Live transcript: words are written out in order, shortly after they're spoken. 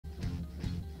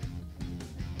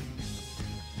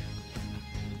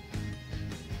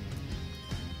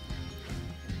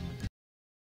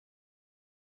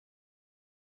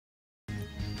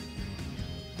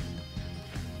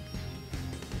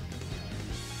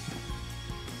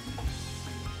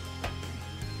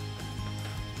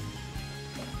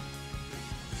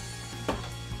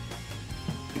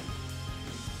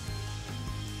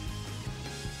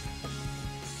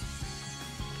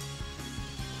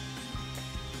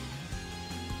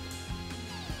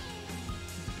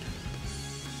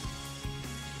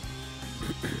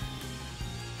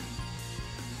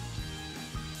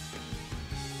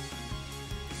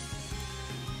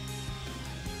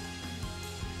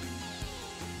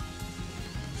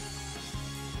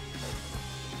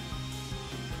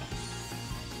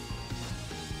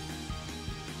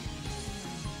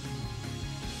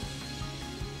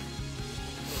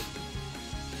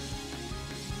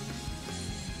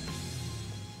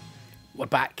we're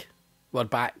back. We're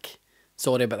back.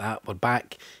 Sorry about that. We're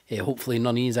back. Hopefully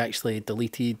none of yous actually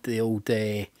deleted the old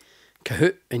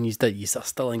Kahoot and yous are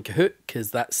still in Kahoot,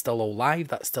 because that's still all live.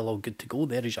 That's still all good to go.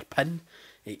 There is your pin.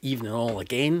 Evening all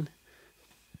again.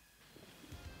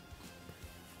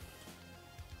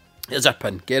 Here's our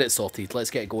pin. Get it sorted.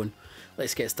 Let's get it going.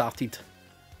 Let's get started.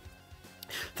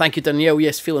 Thank you, Danielle.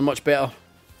 Yes, feeling much better.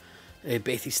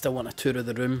 Bethy's still want a tour of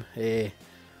the room.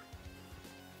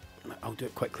 I'll do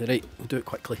it quickly, right? We'll do it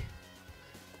quickly.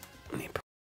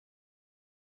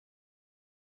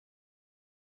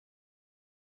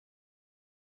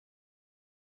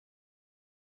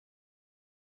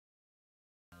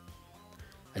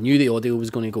 I knew the audio was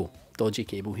going to go. Dodgy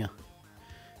cable here.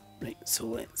 Right, so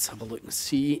let's have a look and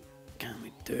see. Can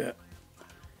we do it?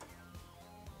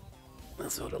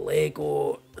 There's all the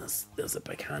Lego. There's a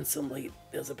big handsome light.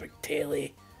 There's a big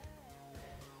telly.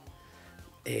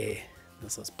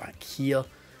 There's this back here.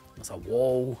 There's a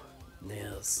wall.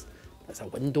 There's a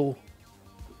window.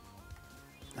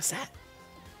 That's it.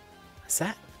 That's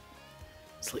it.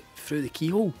 It's like through the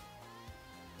keyhole.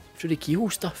 Through the keyhole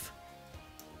stuff.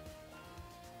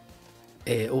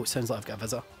 Oh, it sounds like I've got a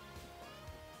visitor.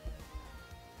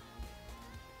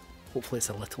 Hopefully it's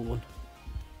a little one.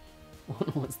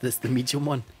 What's this? The medium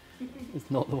one? It's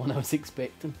not the one I was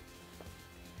expecting.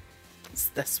 It's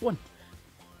this one.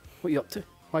 What are you up to?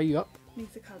 Why are you up?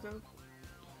 Needs a cuddle.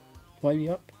 Why are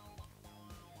you up?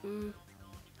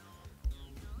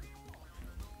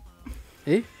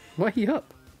 Eh? Why are you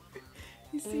up?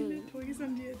 You've seen the toys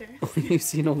under your desk. You've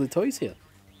seen all the toys here.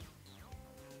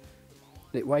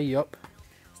 Right, why are you up?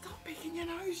 Stop picking your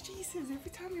nose, Jesus,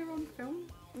 every time you're on film.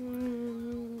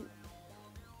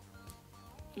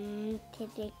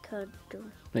 Kitty cuddle.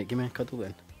 Right, give me a cuddle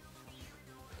then.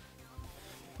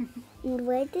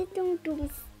 Where did all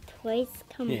those toys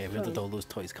come Yeah, from? where did all those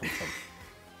toys come from?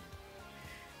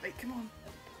 Right, come on.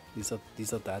 These are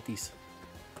daddies.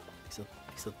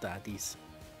 These are daddies.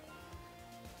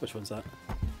 Which one's that?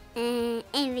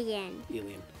 Alien.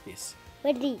 Alien, yes.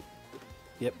 Woody.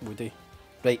 Yep, we do.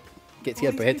 Right, get to All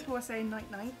your these bed. people are saying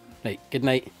night night. Right, good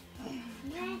night.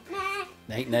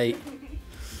 Night night.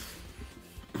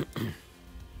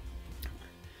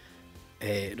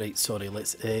 Right, sorry,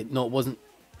 let's no, it wasn't.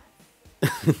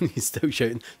 He's still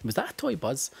shouting. Was that a toy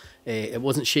Buzz? It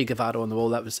wasn't Che Guevara on the wall.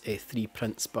 That was 3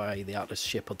 prints by the artist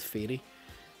Shepherd Fairy.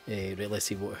 Right, let's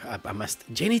see what I missed.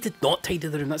 Jenny did not tidy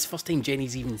the room. That's the first time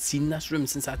Jenny's even seen this room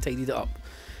since I tidied it up.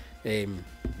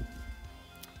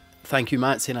 Thank you,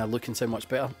 Matt, saying I look and sound much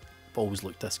better. I've always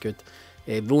looked this good.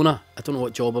 Rona, I don't know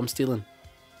what job I'm stealing.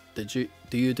 Do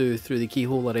you do Through the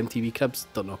Keyhole or MTV Cribs?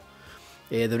 Don't know.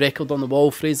 The record on the wall,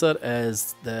 Fraser,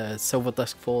 is the silver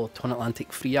disc for Ton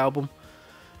Atlantic Free album.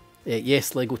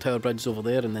 Yes, Lego Tower Bridge is over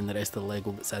there, and then the rest of the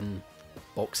Lego that's in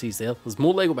boxes there. There's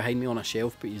more Lego behind me on a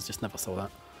shelf, but you just never saw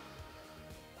that.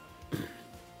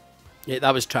 Yeah,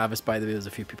 that was Travis, by the way. There's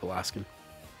a few people asking.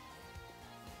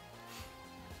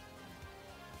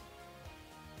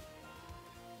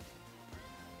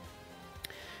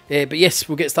 But yes,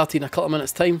 we'll get started in a couple of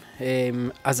minutes' time.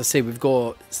 As I say, we've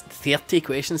got 30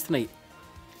 questions tonight.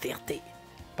 30.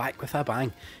 Back with a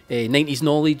bang. 90s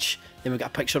knowledge. Then we've got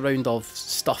a picture round of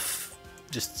stuff.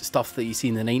 Just stuff that you see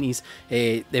in the 90s.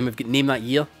 Then we've got Name That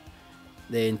Year.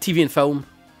 Then TV and film.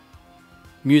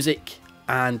 Music.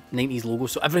 And 90s logo.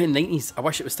 So everything 90s. I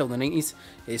wish it was still the 90s.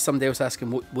 Somebody else asking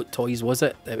what toys was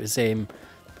it. It was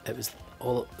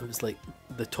like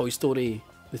the Toy Story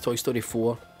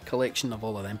 4 collection of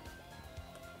all of them.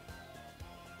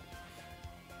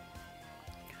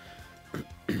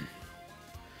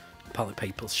 Apparently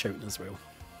Piper's shouting as well.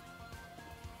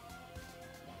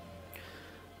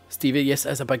 Stevie, yes,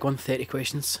 it is a big one. 30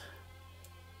 questions.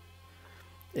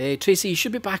 Tracy, you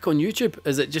should be back on YouTube.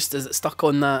 Is it stuck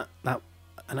on that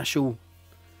initial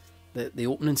the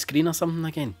opening screen or something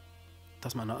again?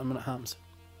 Doesn't matter when it happens.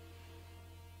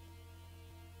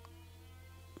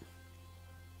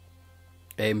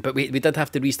 But we did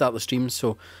have to restart the stream,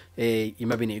 so you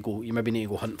maybe need to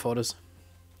go hunt for us.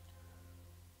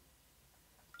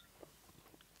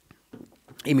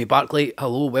 Amy Barclay,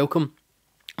 hello, welcome.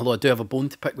 Although I do have a bone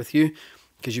to pick with you,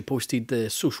 because you posted the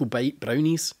Social Bite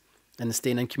brownies in the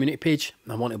Staying In community page.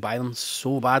 I want to buy them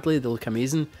so badly, they look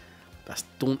amazing, but I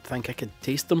don't think I could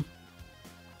taste them.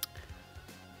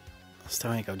 I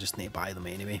still think I'll just need to buy them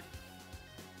anyway.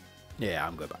 Yeah,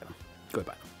 I'm going to buy them.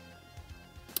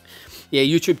 Yeah,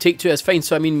 YouTube Take Two is fine.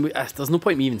 So I mean, there's no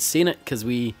point in me even saying it, because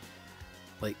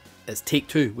it's Take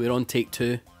Two. We're on Take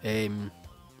Two.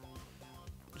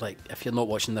 Like, if you're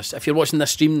watching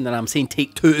this stream, then I'm saying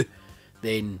Take Two,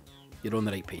 then you're on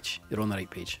the right page.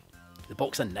 The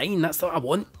box of 9. That's what I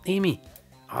want, Amy.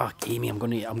 Ah, Amy, I'm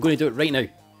gonna do it right now. I'm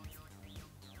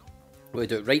gonna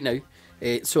do it right now.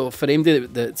 So for anybody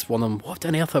that's wondering what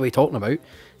on earth are we talking about,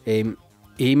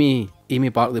 Amy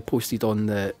Bartley posted on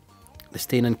the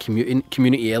Staying In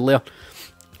community earlier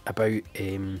about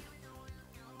the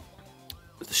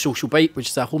Social Bite, which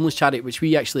is a homeless charity which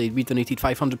we donated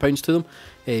 £500 to them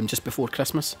just before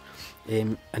Christmas,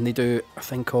 and they do a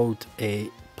thing called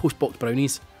post box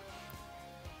brownies,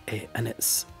 and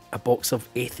it's a box of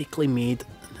ethically made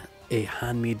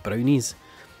handmade brownies.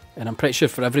 And I'm pretty sure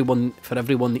for every box,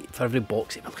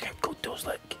 look how good those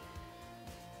look.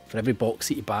 For every box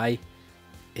that you buy,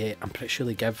 I'm pretty sure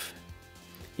they give.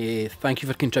 Thank you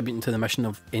for contributing to the mission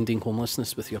of ending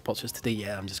homelessness with your purchase today.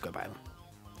 Yeah, I'm just going to buy them.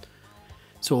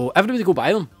 So everybody go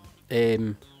buy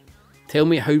them. Tell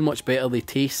me how much better they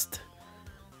taste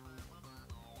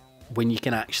when you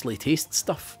can actually taste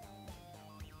stuff.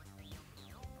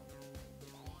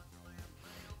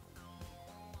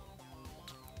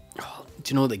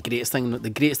 Do you know the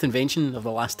greatest invention of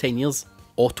the last 10 years?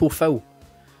 Autofill.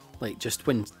 Like, just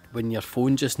when your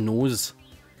phone just knows.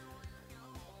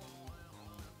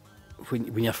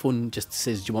 When your phone just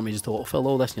says, do you want me just to autofill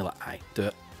all this? And you're like, aye, do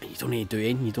it. And you don't need to do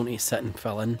anything. You don't need to sit and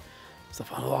fill in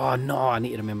stuff. Oh no, I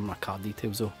need to remember my card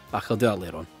details though. I'll do that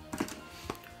later on.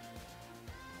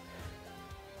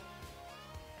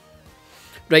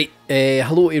 Right,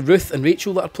 hello to Ruth and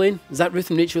Rachel that are playing. Is that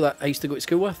Ruth and Rachel that I used to go to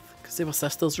school with? Because they were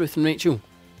sisters, Ruth and Rachel.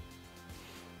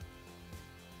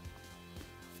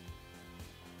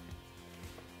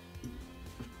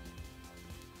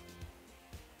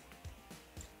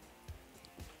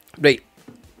 Right,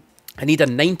 I need a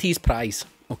 90s prize,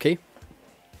 okay?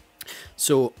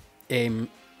 So,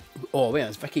 oh wait,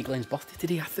 it's Vicky Glenn's birthday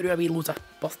today. I threw away loads of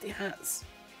birthday hats.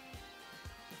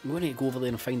 I'm going to go over there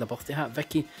and find a birthday hat.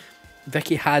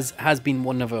 Vicky has been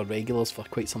one of our regulars for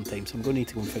quite some time, so I'm going to need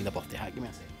to go and find a birthday hat. Give me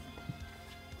a second.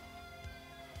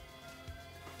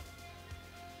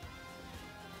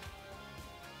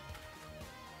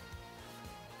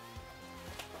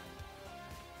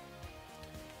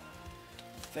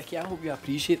 Vicky, I hope you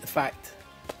appreciate the fact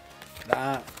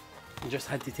that I just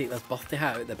had to take this birthday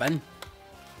hat out of the bin.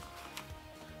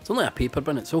 It's only a paper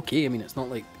bin, it's okay. I mean, it's not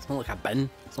like a bin.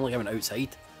 It's not like I went outside.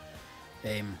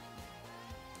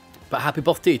 But happy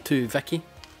birthday to Vicky.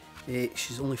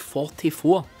 She's only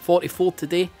 44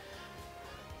 today.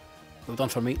 Well done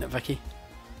for making it, Vicky.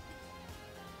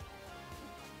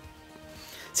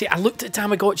 See, I looked at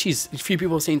Tamagotchis. A few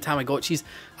people were saying Tamagotchis.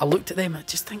 I looked at them. I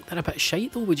just think they're a bit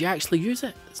shite, though. Would you actually use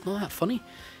it? It's not that funny.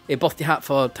 A birthday hat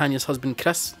for Tanya's husband,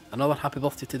 Chris. Another happy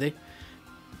birthday today.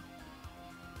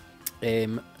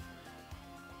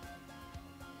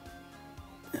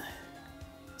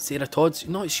 Sarah Todd's.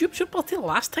 No, it's your birthday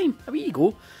last time. Away you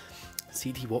go.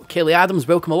 CD what? Kelly Adams,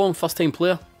 welcome along. First time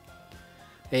player.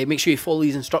 Make sure you follow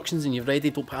these instructions and you're ready.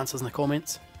 Don't put answers in the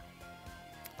comments.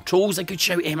 Troll's a good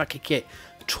shout, Emma Kikette.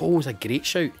 Troll's a great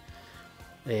shout.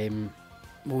 Will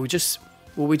we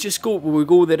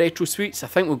go with the retro sweets? I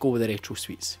think we'll go with the retro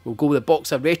sweets. We'll go with a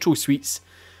box of retro sweets.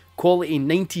 Quality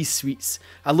 90s sweets.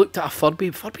 I looked at a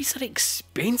Furby. Furbies are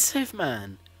expensive,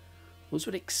 man. Those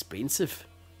were expensive.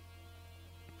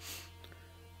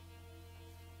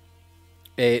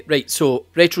 Right, so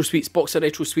retro sweets, box of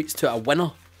retro sweets to a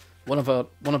winner. One of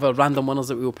our random winners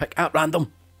that we will pick at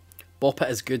random. Bop It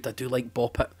is good. I do like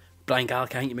Bop It. Brian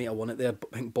Gallic, I think you might have won it there, but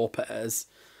I think Bop It is.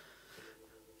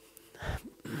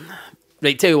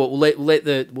 Right, tell you what, we'll let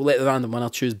the random winner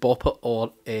choose Bop It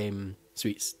or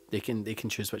sweets. They can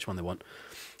choose which one they want.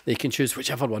 They can choose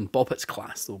whichever one. Bop It's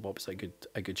class though. Bop It's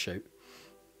a good shout.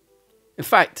 In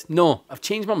fact, no, I've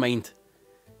changed my mind.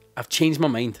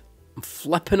 I'm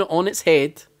flipping it on its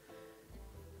head.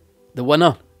 The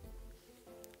winner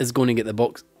is going to get the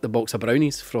box of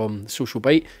brownies from Social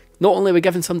Bite. Not only are we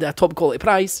giving somebody a top quality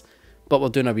prize, but we're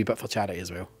doing a wee bit for charity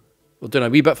as well.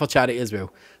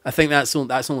 I think that's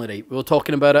only right. We were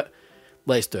talking about it.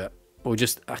 Let's do it. We'll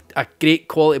just a great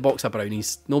quality box of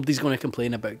brownies. Nobody's going to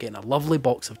complain about getting a lovely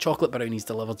box of chocolate brownies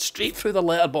delivered straight through the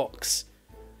letterbox.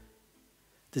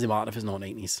 Doesn't matter if it's not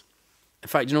 90s. In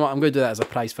fact, you know what? I'm going to do that as a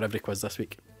prize for every quiz this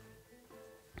week.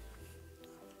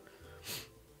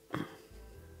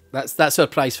 That's our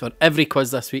prize for every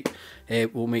quiz this week.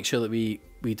 We'll make sure that we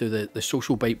do the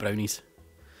Social Bite brownies.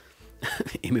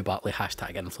 Amy Bartley,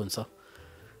 #influencer.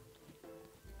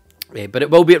 But it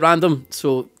will be at random,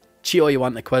 so cheat all you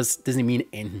want in the quiz. Doesn't mean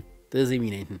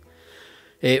anything.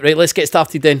 Right, let's get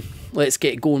started then. Let's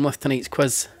get going with tonight's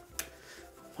quiz.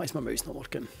 Why is my mouse not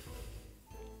working?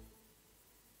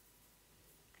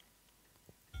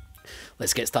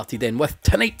 Let's get started then with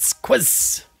tonight's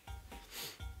quiz.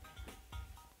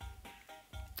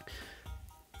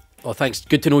 Oh, thanks.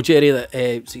 Good to know, Jerry, that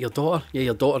is it your daughter? Yeah,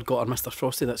 your daughter got her Mr.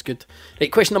 Frosty. That's good.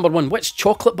 Right, question number 1. Which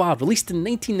chocolate bar, released in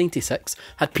 1996,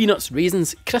 had peanuts,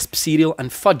 raisins, crisp cereal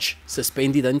and fudge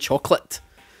suspended in chocolate?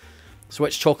 So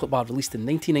which chocolate bar, released in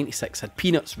 1996, had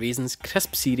peanuts, raisins,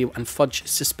 crisp cereal and fudge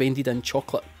suspended in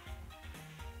chocolate?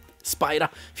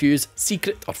 Spira, Fuse,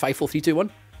 Secret or 5, 4, 3, 2,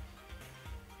 1?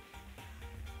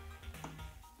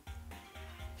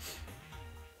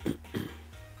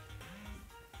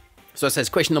 So it says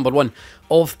question number 1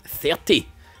 of 30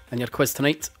 in your quiz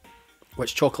tonight.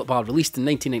 Which chocolate bar, released in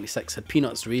 1996, had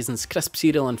peanuts, raisins, crisp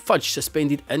cereal and fudge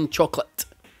suspended in chocolate?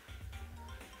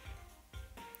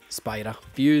 Spira,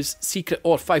 Fuse, Secret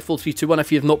or 5, 4, 3, 2, 1.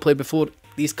 If you have not played before,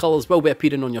 these colours will be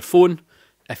appearing on your phone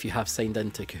if you have signed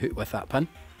in to Kahoot with that pin.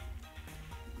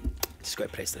 Just got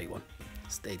to press the right one.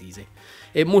 It's dead easy.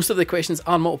 Most of the questions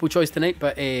are multiple choice tonight,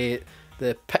 but the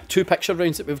 2 picture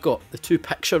rounds that we've got, the 2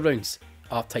 picture rounds,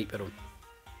 are type your own.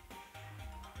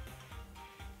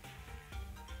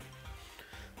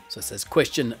 So it says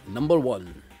question number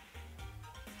 1.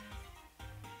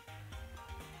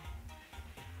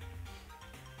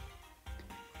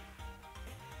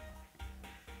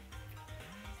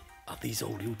 Are these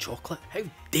all real chocolate? How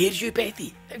dare you,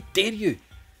 Betty? How dare you?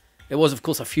 It was, of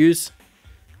course, a Fuse.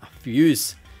 A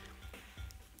Fuse.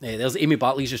 There's Amy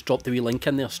Bartley's just dropped the wee link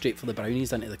in there straight for the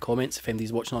brownies into the comments if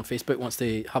anybody's watching on Facebook wants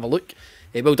to have a look.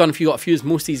 Well done if you got a Fuse.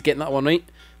 Most of these getting that one right.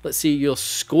 Let's see your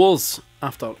scores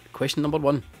after question number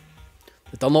 1.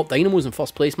 The Dunlop Dynamos in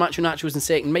first place, Macho Nachos in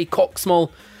second, Mike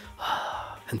Coxmall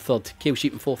in third, Kale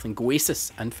Sheep in fourth and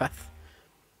Goasis in fifth.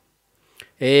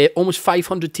 Almost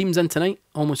 500 teams in tonight.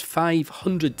 Almost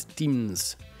 500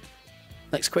 teams.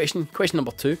 Next question. Question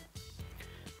number 2.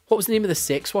 What was the name of the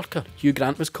sex worker Hugh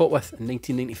Grant was caught with in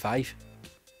 1995?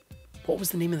 What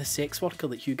was the name of the sex worker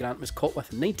that Hugh Grant was caught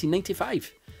with in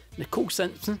 1995? Nicole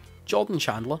Simpson, Jordan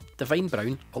Chandler, Divine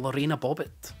Brown or Lorena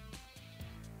Bobbitt?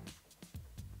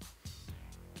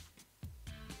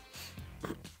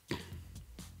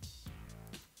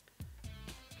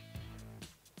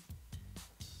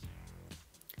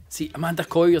 See, Amanda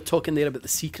Coyle, you're talking there about the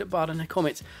Secret bar in the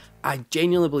comments. I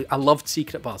genuinely believe, I loved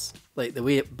Secret bars. Like the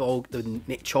way the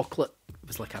net chocolate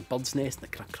was like a bird's nest and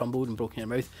it kind of crumbled and broke in your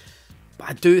mouth. But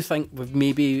I do think we've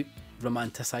maybe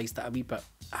romanticised it a wee bit.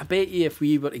 I bet you if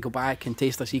we were to go back and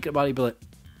taste a Secret bar, you'd be like,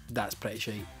 that's pretty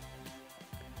shite.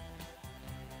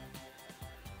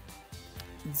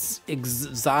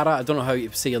 Zara, I don't know how you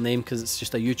say your name because it's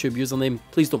just a YouTube username.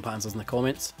 Please don't put answers in the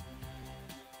comments.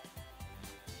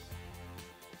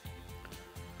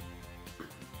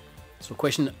 So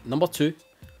question number 2.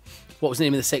 What was the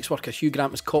name of the sex worker Hugh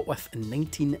Grant was caught with in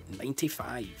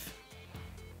 1995?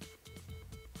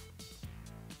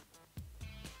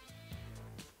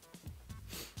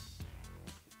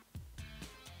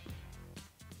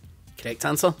 Correct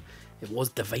answer. It was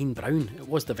Divine Brown. It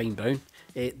was Divine Brown.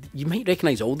 You might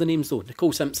recognise all the names though.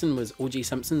 Nicole Simpson was O.J.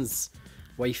 Simpson's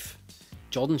wife.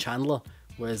 Jordan Chandler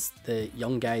was the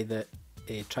young guy that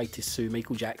tried to sue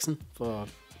Michael Jackson for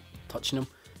touching him.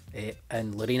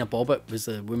 And Lorena Bobbitt was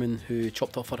the woman who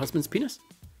chopped off her husband's penis.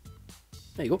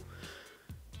 There you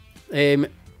go.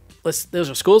 There's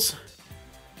our scores.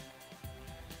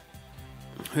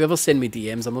 Whoever send me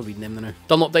DMs, I'm not reading them now.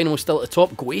 Dunlop Dynamo still at the top.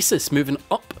 Goasis moving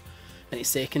up into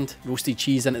second. Roasted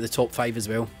Cheese into the top 5 as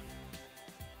well.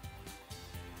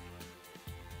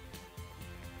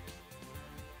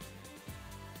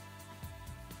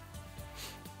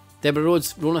 Deborah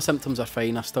Rhodes, Rona symptoms are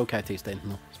fine. I still can't taste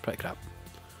anything though. It's pretty crap.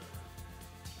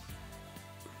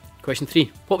 Question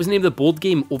 3. What was the name of the board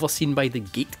game overseen by the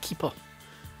gatekeeper?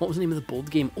 What was the name of the board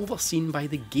game overseen by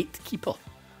the gatekeeper?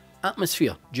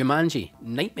 Atmosphere, Jumanji,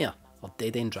 Nightmare, or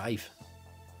Dead End Drive?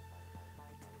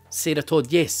 Sarah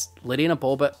Todd, yes. Lorena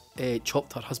Bobbitt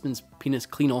chopped her husband's penis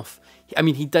clean off. I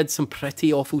mean, he did some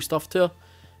pretty awful stuff to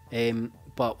her.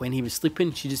 But when he was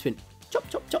sleeping, she just went, chop,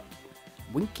 chop, chop.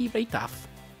 Winky right off.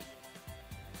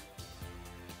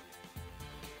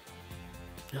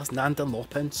 There's Nan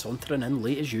Dunlopin sauntering in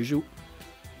late as usual.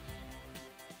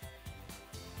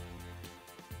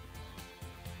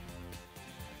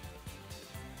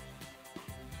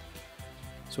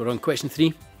 So we're on question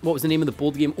 3. What was the name of the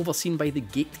board game overseen by the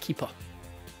gatekeeper?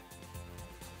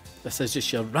 This is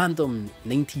just your random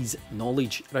 90s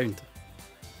knowledge round.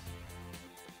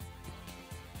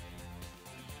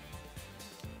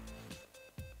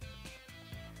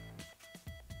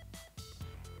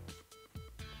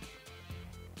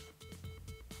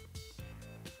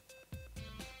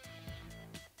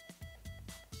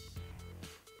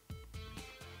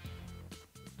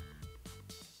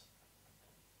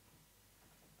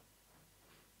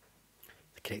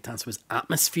 Correct answer was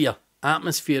Atmosphere.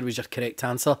 Atmosphere was your correct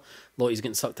answer. Lottie's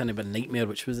getting sucked into a nightmare,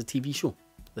 which was the TV show.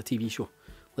 The TV show.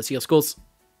 Let's see your scores.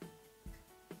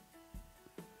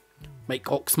 Mike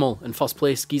Coxmall in first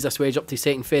place. Giza Swedge up to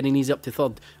second. Ferry Easy up to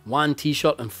third. Wan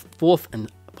T-shirt in fourth.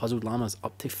 And Puzzled Llamas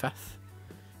up to fifth.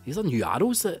 These are new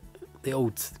arrows that the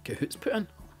old Cahoots put in. I'm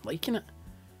liking it.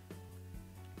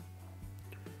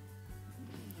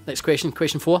 Next question,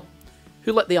 question 4.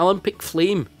 Who lit the Olympic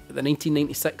flame at the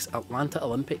 1996 Atlanta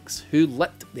Olympics? Who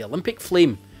lit the Olympic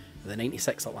flame at the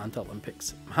 96 Atlanta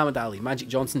Olympics? Muhammad Ali, Magic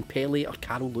Johnson, Pele or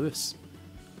Carol Lewis?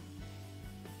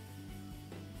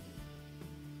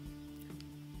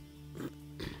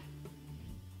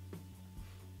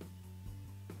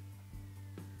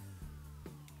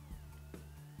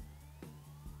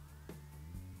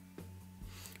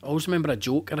 I always remember a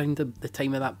joke around the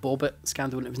time of that Bobbit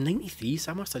scandal, and it was 93,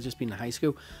 so I must have just been in high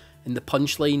school, and the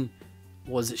punchline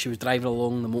was that she was driving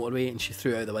along the motorway and she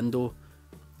threw it out the window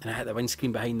and I hit the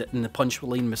windscreen behind it, and the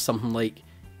punchline was something like,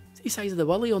 "See the size of the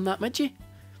willy on that midgie?"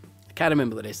 I can't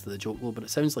remember the rest of the joke though, but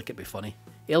it sounds like it'd be funny.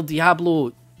 El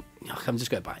Diablo, ugh, I'm just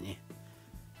going to ban you.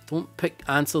 Don't pick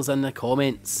answers in the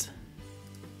comments.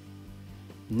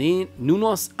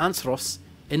 Nunos answers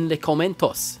in the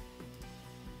commentos.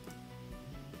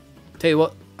 Tell you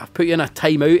what, I've put you in a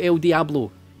timeout, El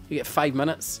Diablo. You get 5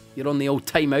 minutes. You're on the old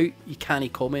timeout. You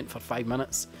can't comment for 5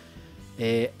 minutes.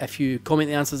 If you comment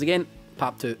the answers again,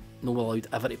 pap to no allowed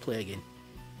ever to play again.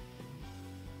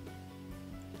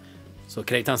 So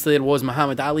correct answer there was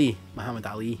Muhammad Ali. Muhammad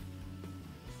Ali.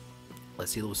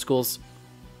 Let's see those scores.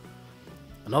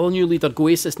 Another new leader,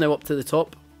 Goasis, now up to the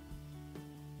top.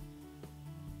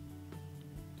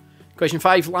 Question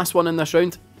 5, last one in this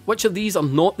round. Which of these are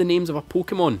not the names of a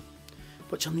Pokemon?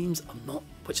 Which of these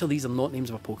are not names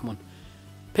of a Pokemon?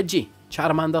 Pidgey,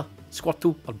 Charmander,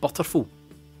 Squirtle, or Butterfree?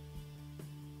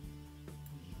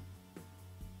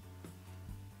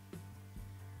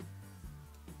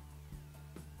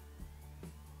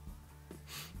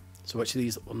 So which of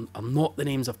these are not the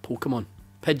names of Pokemon?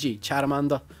 Pidgey,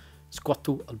 Charmander,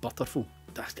 Squirtle, or Butterfree?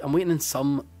 I'm waiting on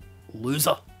some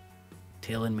loser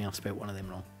telling me I've spelled one of them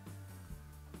wrong.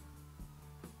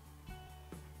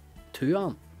 2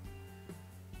 aren't.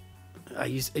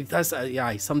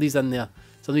 Yeah, somebody's in there.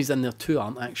 Somebody's in there. 2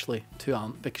 aren't actually. 2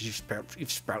 aren't because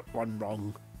you've spelled one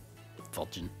wrong.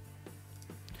 Virgin.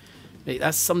 Right,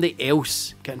 that's somebody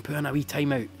else getting put in a wee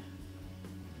timeout.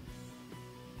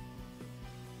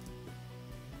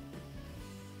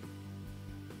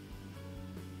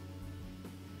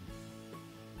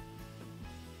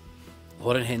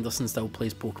 Lauren Henderson still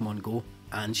plays Pokemon Go,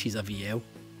 and she's a VL.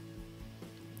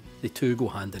 The two go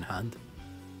hand in hand.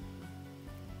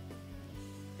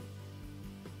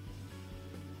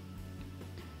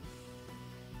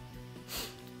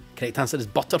 Correct answer is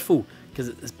Butterfree, because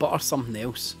it's butter something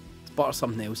else. It's butter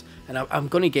something else. And I'm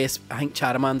going to guess, I think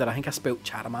Charmander, I think I spelt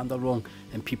Charmander wrong,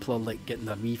 and people are like getting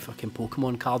their wee fucking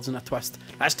Pokemon cards in a twist.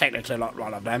 That's technically not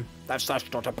one of them. That's not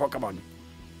a Pokemon.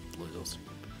 Losers.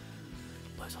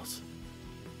 Losers.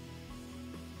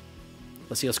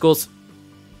 Let's see your scores.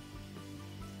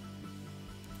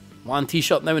 1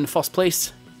 T-shirt now in first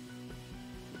place.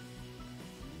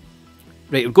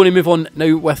 Right, we're going to move on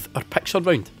now with our picture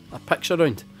round. Our picture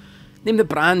round. Name the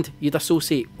brand you'd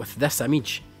associate with this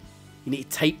image. You need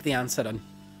to type the answer in.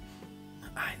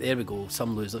 Aye, there we go,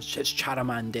 some losers. It's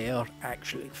Charmander,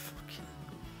 actually. Fucking.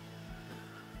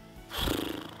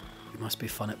 You must be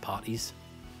fun at parties.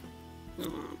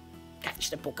 Catch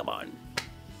the Pokemon.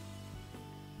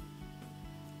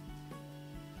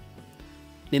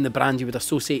 Name the brand you would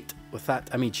associate with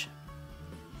that image.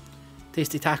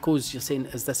 Tasty Tacos, you're saying,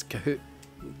 is this Kahoot?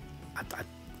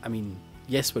 I mean,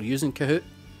 yes, we're using Kahoot.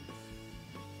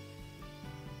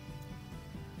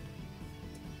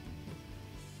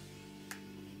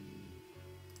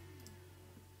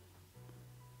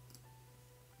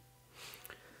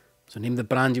 So name the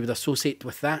brand you would associate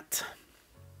with that.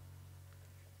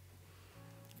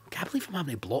 I can't believe I'm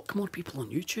having to block more people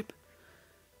on YouTube.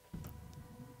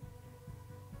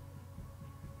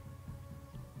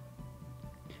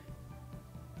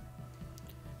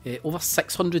 Over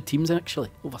 600 teams actually.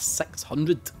 Over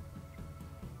 600.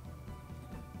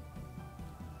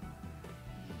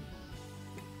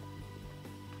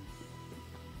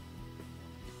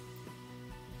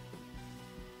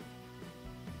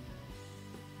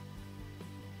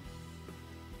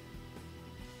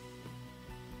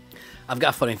 I've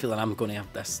got a funny feeling I'm going to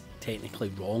have this technically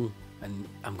wrong and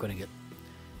I'm going to get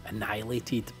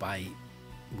annihilated by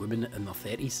women in their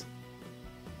 30s.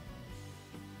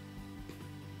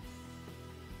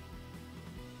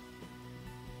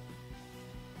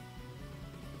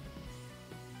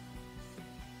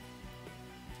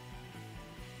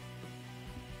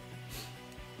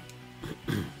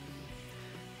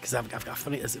 because I've got a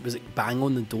funny. Was it bang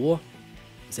on the door?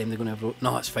 Is them they're going to have wrote?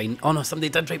 No, it's fine. Oh no, somebody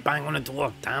did write bang on the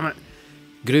door. Damn it.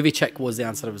 Groovy chick was the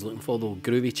answer I was looking for, though.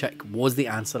 Groovy chick was the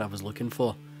answer I was looking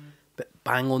for. But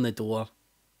bang on the door,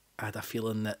 I had a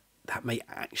feeling that might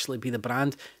actually be the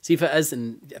brand. See if it is,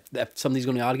 and if somebody's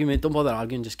going to argue with it, don't bother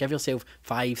arguing. Just give yourself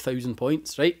 5,000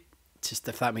 points, right? Just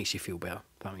if that makes you feel better.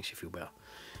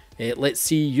 Let's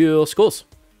see your scores.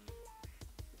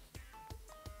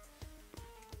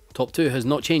 Top 2 has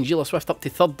not changed. Taylor Swift up to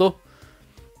 3rd, though.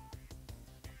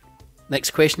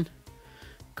 Next question.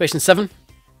 Question 7.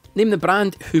 Name the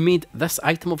brand who made this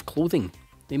item of clothing.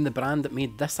 Name the brand that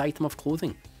made this item of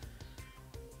clothing.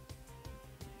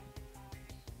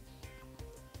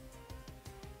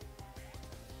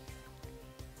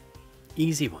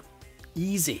 Easy one.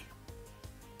 Easy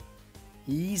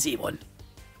one.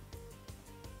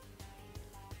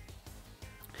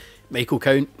 Michael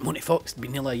Count, Monty Fox, it's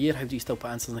been nearly a year. How do you still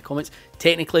put answers in the comments?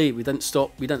 Technically, we didn't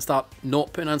start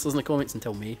not putting answers in the comments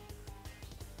until May.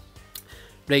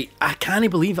 Right, I can't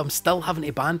believe I'm still having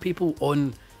to ban people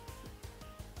on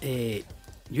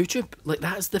YouTube. Like,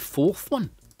 that is the 4th one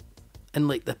in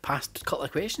like the past couple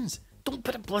of questions. Don't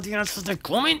put a bloody answers in the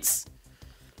comments.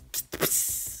 Psst,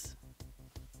 psst.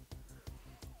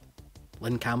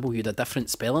 Lynn Campbell, you had a different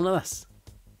spelling of this.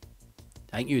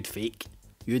 I think you'd fake.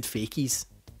 You had fakies.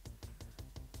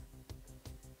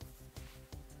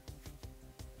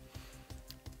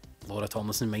 Laura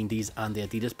Tomlinson, 90's and the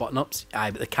Adidas button-ups.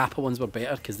 Aye, but the Kappa ones were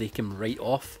better because they came right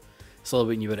off. So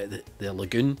when you were at the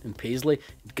Lagoon in Paisley,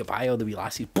 you'd go by all the wee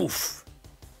lassies, poof,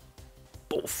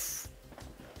 poof,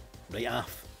 right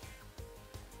off.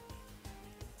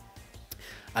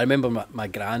 I remember my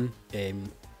gran,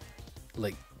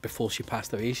 like before she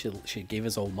passed away, she gave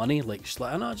us all money. Like she's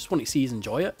like, I just want to see you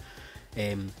enjoy it.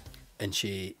 And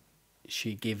she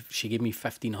gave me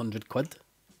 1,500 quid,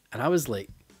 and I was like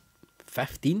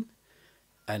 15.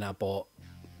 And I bought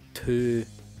 2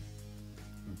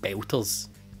 belters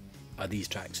of these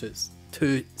tracksuits.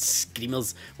 2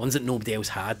 screamers, ones that nobody else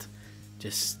had.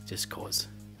 Just cause.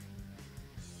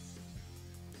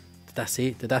 Did I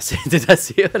say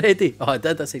it already? Oh, I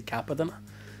did. I said Kappa, didn't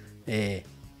I?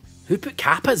 Who put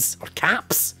Kappas or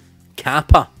caps?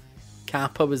 Kappa.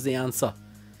 Kappa was the answer.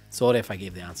 Sorry if I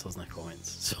gave the answers in the comments.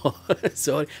 So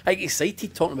sorry. I get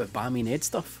excited talking about Bammy and Ed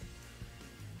stuff.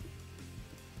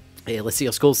 Let's see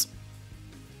your scores.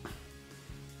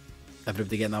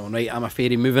 Everybody getting that one right. I'm a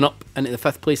fairy, moving up into the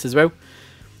 5th place as well.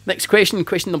 Next question,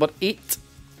 question number 8.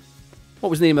 What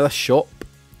was the name of this shop?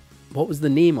 What was the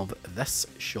name of this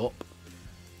shop?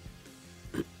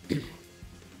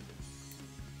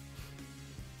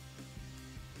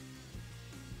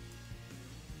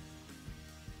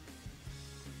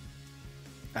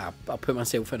 I'll put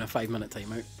myself in a 5-minute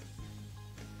timeout.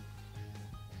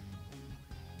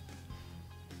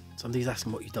 Somebody's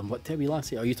asking what you done. What to a wee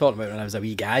lassie? Are you talking about when I was a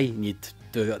wee guy and you'd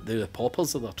do the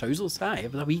poppers of their trousers? Aye, I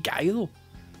was a wee guy though.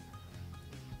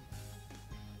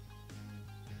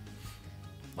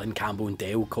 Lynn Campbell and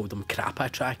Dale called them crapper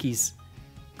trackies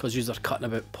because you are cutting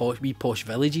about wee posh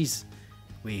villages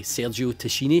with Sergio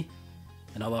Tacchini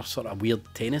and other sort of weird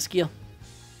tennis gear.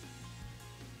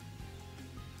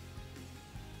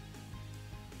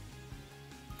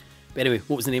 But anyway,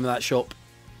 what was the name of that shop?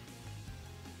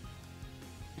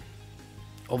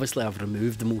 Obviously, I've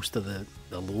removed most of the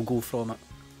logo from it.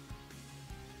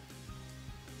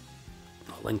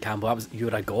 Oh, Lynn Campbell,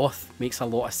 you're a goth. Makes a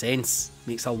lot of sense.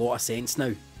 Makes a lot of sense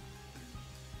now.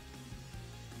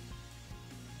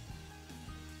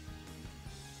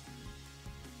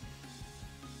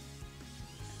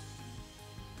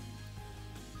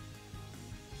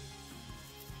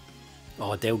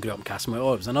 Oh, Dale grew up in Castlemore.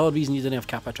 Oh, it was another reason you didn't have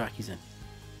Kappa trackies in.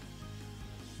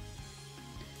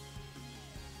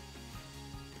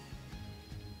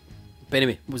 But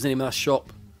anyway, what was the name of that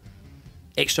shop?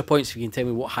 Extra points if you can tell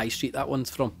me what high street that one's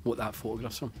from, what that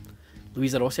photograph's from.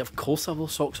 Louisa Rossi, of course I have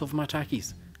those socks over my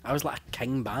trackies. I was like a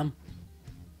king bam.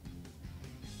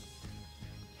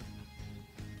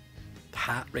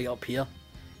 Hat right up here.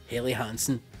 Helly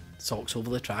Hansen, socks over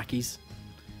the trackies.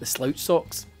 The slouch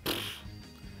socks.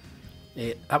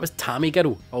 That was Tammy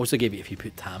Girl. I also gave it if you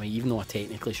put Tammy, even though I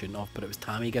technically shouldn't have, but it was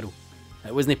Tammy Girl.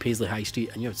 It wasn't Paisley High Street,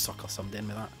 and you would sucker somebody in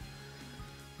with that.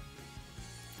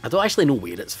 I don't actually know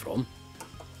where it's from.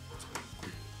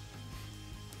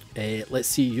 Let's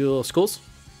see your scores.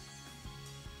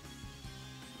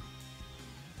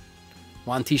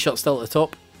 1 t-shirt still at the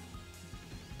top.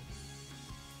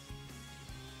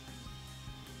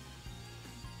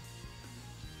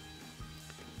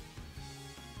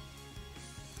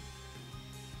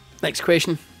 Next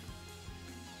question.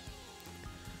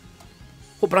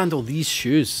 What brand are these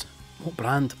shoes? What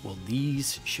brand were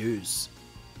these shoes?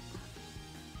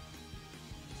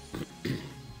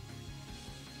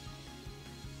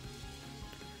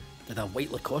 Did I have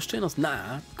white Lacoste trainers?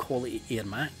 Nah, quality Air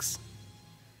Max.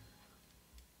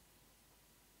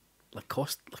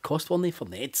 Lacoste weren't they for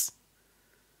Neds?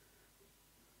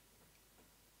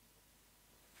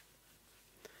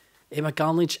 Emma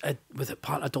Garnage, was it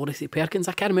part of Dorothy Perkins?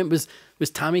 I can't remember. Was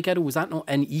Tammy Girl, was that not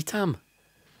in ETAM?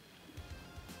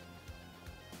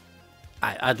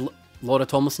 I had Laura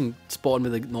Thomason spotting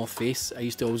with the North Face. I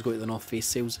used to always go to the North Face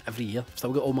sales every year. I've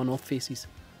still got all my North Faces.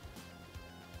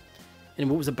 And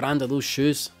what was the brand of those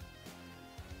shoes?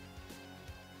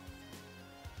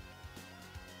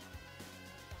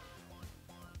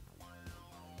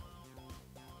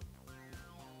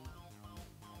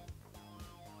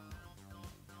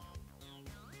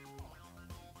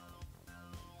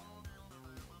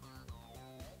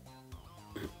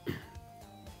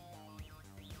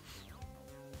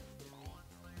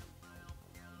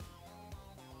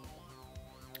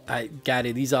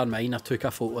 Gary, these are mine. I took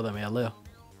a photo of them earlier.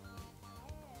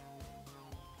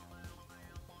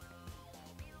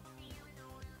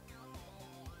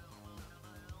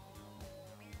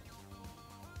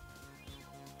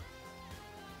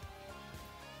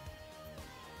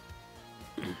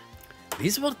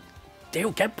 These were...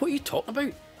 Dale Gibb, what are you talking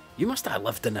about? You must have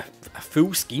lived in a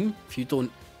full scheme if you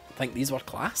don't think these were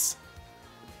class.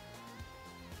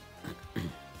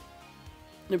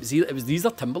 It was these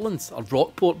are Timberlands, or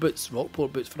Rockport boots for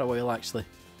a while actually.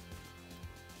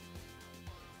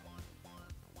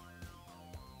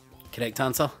 Correct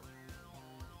answer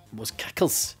was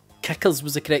Kickers. Kickers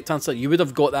was the correct answer. You would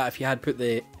have got that if you had put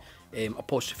the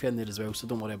apostrophe in there as well, so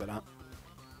don't worry about that.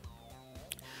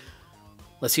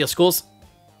 Let's see your scores.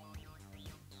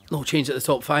 No change at the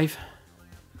top 5.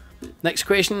 Next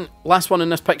question, last one in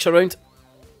this picture round.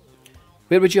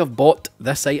 Where would you have bought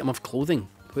this item of clothing?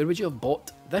 Where would you have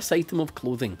bought this item of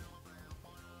clothing?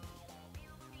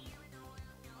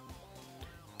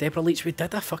 Deborah Leach, we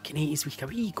did a fucking 80s week.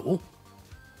 Away you go.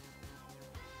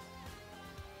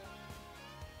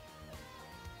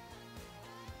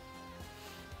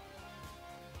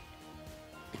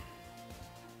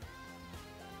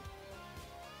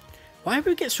 Why have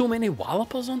we got so many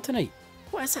wallopers on tonight?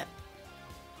 What is it?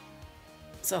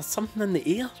 Is there something in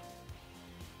the air?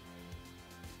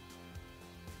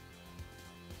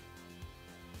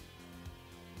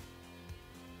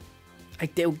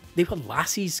 They were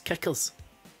lassies kickers.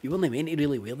 You weren't meant to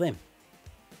really wear them.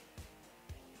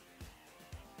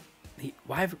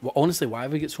 Honestly, why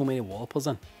have we got so many wallopers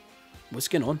in? What's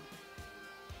going on?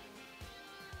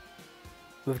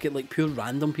 We've got like pure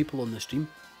random people on the stream.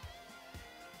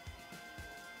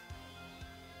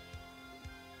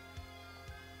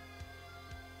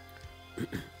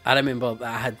 I remember that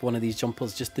I had one of these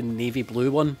jumpers, just the navy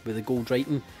blue one with the gold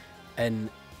writing,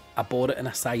 and I bought it in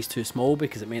a size too small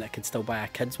because it meant I could still buy a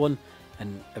kid's one,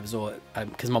 and it was all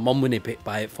because my mum wouldn't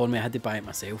buy it for me. I had to buy it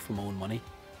myself for my own money.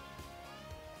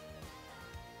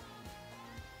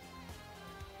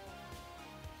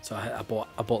 So I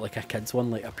bought like a kid's one,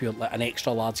 like an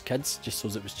extra large kids, just so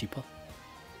it was cheaper.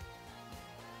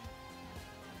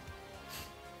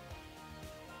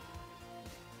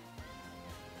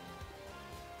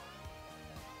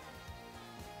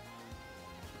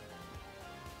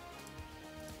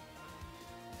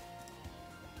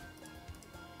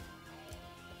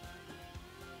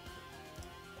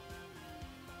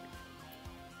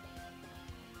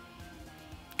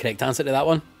 Correct answer to that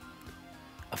one?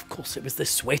 Of course, it was the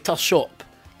sweater shop.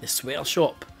 The sweater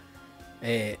shop.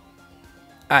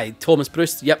 Aye, Thomas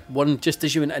Bruce. Yep, one just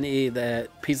as you went into the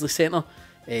Paisley Centre,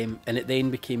 and it then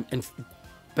became.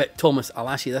 But Thomas, I'll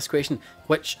ask you this question: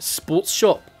 which sports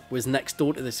shop was next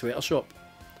door to the sweater shop?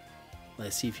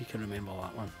 Let's see if you can remember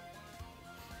that one.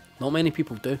 Not many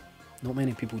people do. Not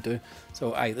many people do.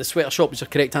 So, aye, the sweater shop was your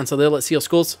correct answer there. Let's see your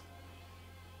scores.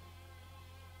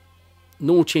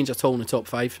 No change at all in the top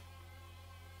 5.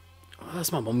 Oh,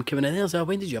 that's my mum coming in there. So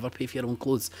when did you ever pay for your own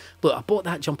clothes? Look, I bought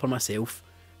that jumper myself.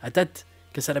 I did,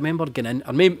 because I remember going in,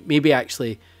 or maybe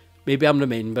I'm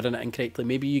remembering it incorrectly.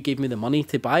 Maybe you gave me the money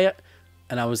to buy it,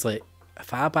 and I was like,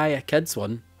 if I buy a kid's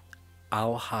one,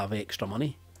 I'll have extra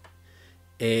money.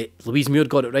 Louise Muir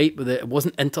got it right, but it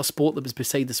wasn't Intersport that was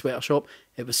beside the sweater shop.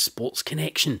 It was Sports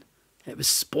Connection. It was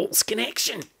Sports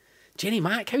Connection. Jenny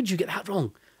Mack, how did you get that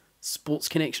wrong? Sports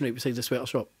Connection right beside the sweater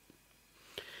shop.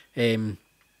 Anyway,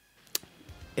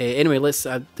 let's.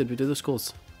 Did we do the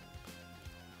scores?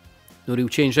 No real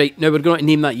change, right? Now we're going to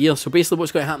name that year. So basically,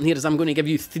 what's going to happen here is I'm going to give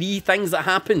you 3 things that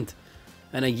happened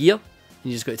in a year, and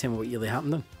you just got to tell me what year they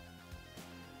happened in.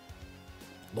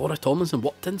 Laura Tomlinson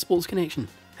worked in Sports Connection.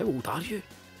 How old are you?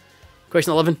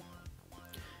 Question 11.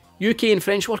 UK and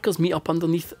French workers meet up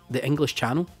underneath the English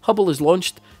Channel. Hubble is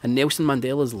launched and Nelson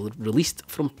Mandela is released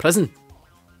from prison.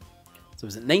 So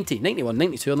was it 90, 91,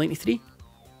 92 or 93?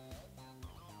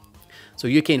 So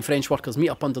UK and French workers meet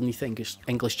up underneath the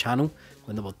English Channel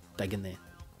when they were digging the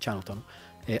Channel Tunnel.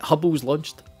 Hubble was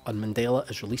launched and Mandela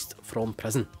is released from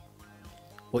prison.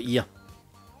 What year?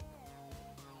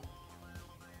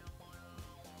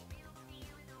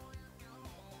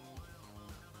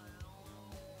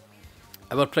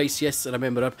 Our price, yes, I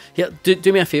remember our... Here,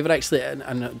 do me a favour actually, and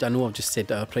I know I've just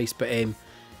said our price, but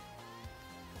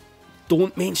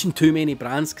don't mention too many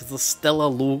brands because there's still a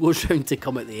logos round to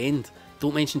come at the end.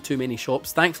 Don't mention too many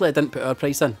shops. Thankfully I didn't put our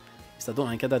price in, because I don't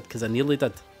think I did, because I nearly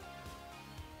did.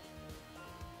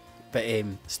 But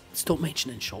stop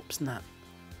mentioning shops and that.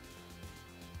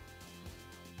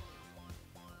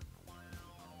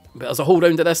 But as a whole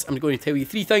round of this, I'm going to tell you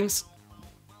 3 things.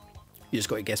 You just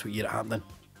got to guess what year it happened in.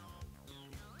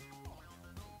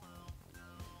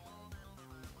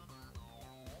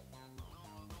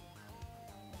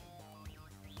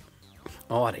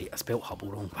 Oh, right, I spelled Hubble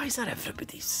wrong. Why is that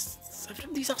everybody's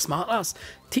a smart ass?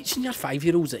 Teaching your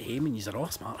 5-year-olds at home and you're all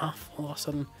smart ass all of a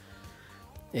sudden.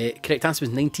 Correct answer was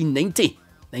 1990.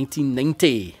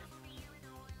 1990.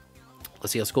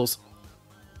 Let's see our scores.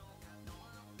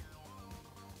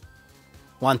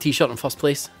 1 t-shirt in first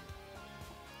place.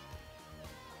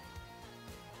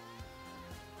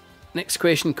 Next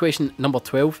question, question number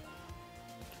 12.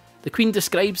 The Queen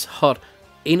describes her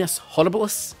annus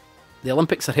horribilis. The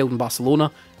Olympics are held in Barcelona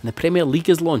and the Premier League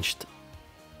is launched.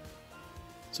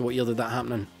 So what year did that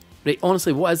happen in? Right,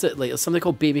 honestly, what is it? Like, there's something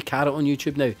called Baby Carrot on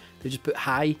YouTube now. They just put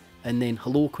hi and then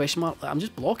hello question mark. Like, I'm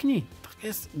just blocking you.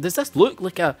 Does this look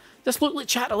like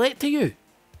chat roulette to you?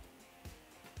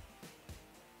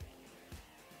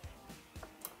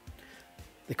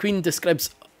 The Queen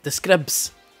describes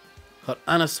her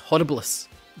annus horribilis.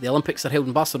 The Olympics are held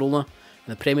in Barcelona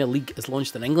and the Premier League is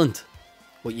launched in England.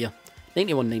 What year?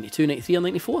 91, 92, 93 or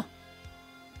 94?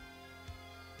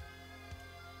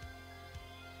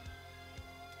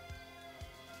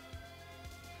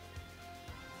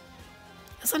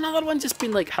 There's another one just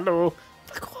been like, hello.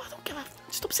 Like, oh, I don't give a...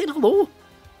 Stop saying hello.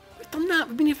 We've done that.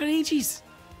 We've been here for ages.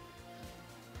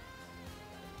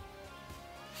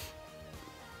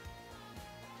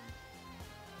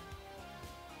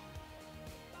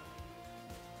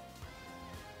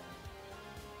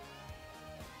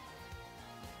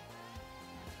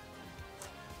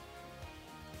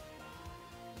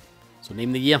 So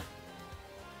name the year.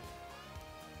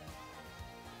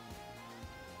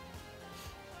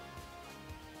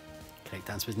 Correct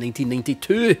answer was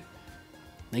 1992.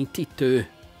 92.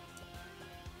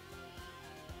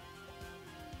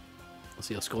 Let's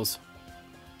see our scores.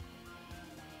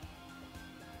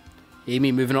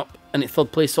 Amy moving up into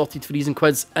 3rd place, sorted for reason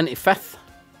quiz, into 5th.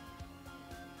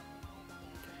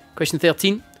 Question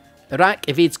 13. Iraq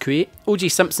evades Kuwait. O.J.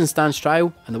 Simpson stands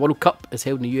trial and the World Cup is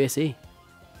held in the USA.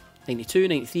 92,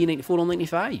 93, 94 or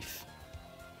 95?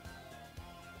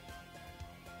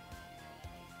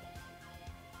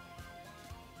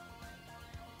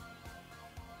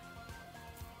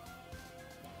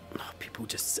 Oh, people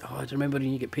just... Oh, I remember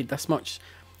when you get paid this much.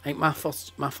 I think my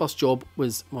first job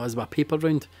was my paper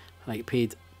round and I get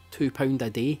paid £2 a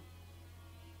day.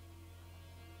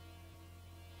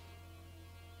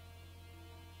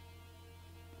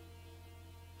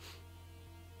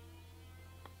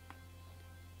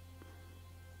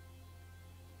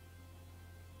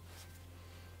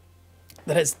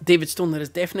 There is, David Stone, there is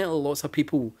definitely lots of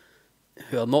people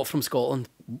who are not from Scotland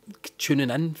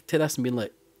tuning in to this and being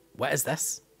like, what is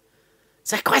this?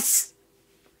 It's a quiz!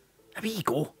 There you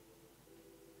go.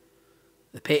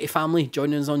 The Petty family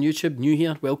joining us on YouTube, new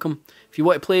here, welcome. If you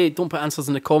want to play, don't put answers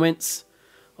in the comments,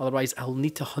 otherwise I'll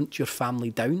need to hunt your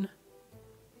family down.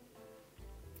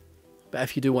 But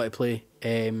if you do want to play,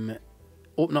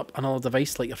 open up another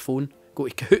device like your phone, go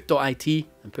to kahoot.it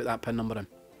and put that PIN number in.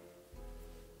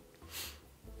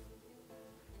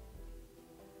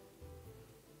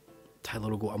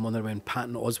 Tyler will go, I'm wondering when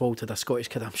Patton Oswald to the Scottish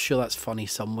kid. I'm sure that's funny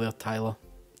somewhere, Tyler.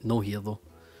 No here though.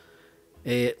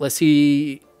 Let's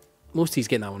see. Most of these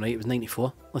getting that one right. It was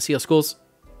 94. Let's see our scores.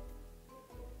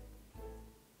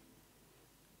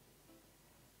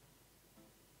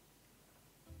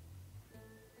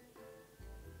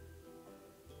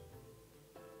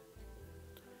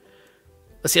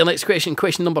 Let's see our next question.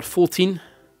 Question number 14.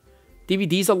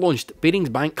 DVDs are launched, Bearings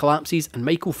Bank collapses, and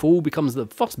Michael Foale becomes the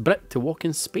first Brit to walk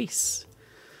in space.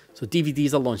 So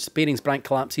DVDs are launched, Bearings Bank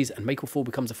collapses, and Michael Foale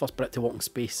becomes the first Brit to walk in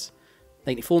space.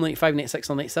 94, 95, 96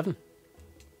 or 97?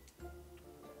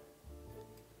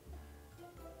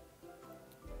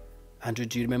 Andrew,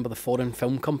 do you remember the foreign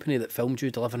film company that filmed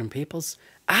you delivering papers?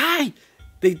 Aye!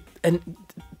 And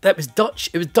that was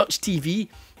Dutch. It was Dutch TV,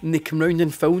 and they come round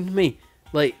and filmed me.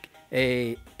 Like,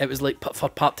 it was like for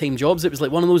part-time jobs. It was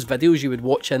like one of those videos you would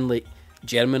watch in like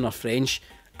German or French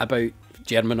about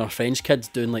German or French kids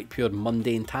doing like pure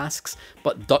mundane tasks.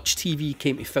 But Dutch TV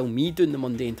came to film me doing the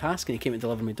mundane task, and he came to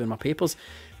deliver me doing my papers.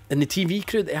 And the TV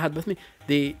crew that I had with me,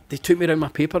 they took me around my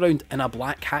paper round in a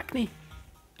black Hackney.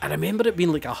 I remember it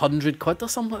being like £100 or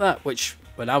something like that, which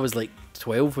when I was like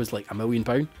 12 was like £1 million.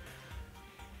 But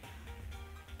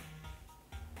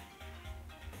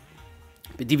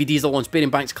DVDs are launched.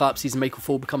 Bearing Banks collapses and Michael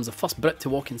Foale becomes the first Brit to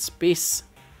walk in space.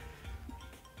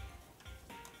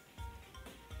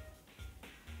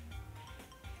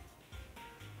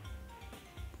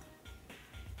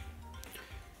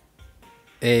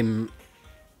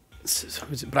 So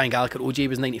was it Brian Gallagher? OJ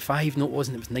was 95. No, it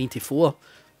wasn't. It was 94.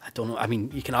 I don't know. I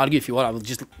mean, you can argue if you want. I will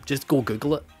just go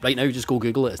Google it right now. Just go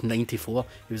Google it. It's 94.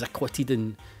 He was acquitted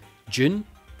in June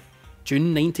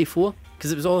 94,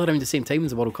 because it was all around the same time as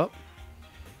the World Cup.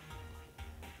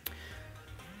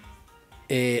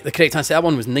 The correct answer to that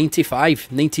one was 95.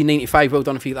 1995. Well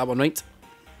done if you get that one right.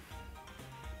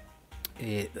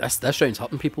 This round's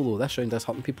hurting people though. This round is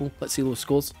hurting people. Let's see those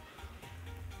scores.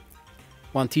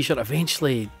 One t-shirt.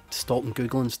 Eventually stopping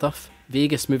Googling stuff.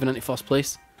 Vegas moving into first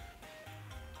place.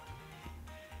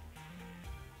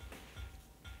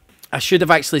 I should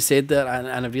have actually said that,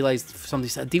 and I realised somebody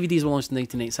said DVDs were launched in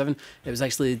 1987. It was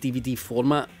actually the DVD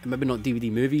format, maybe not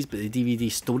DVD movies, but the DVD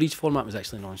storage format was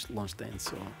actually launched then.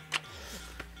 So,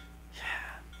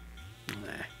 yeah,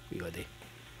 nah, we got a day.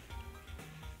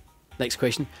 Next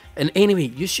question. And anyway,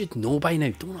 you should know by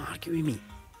now. Don't argue with me.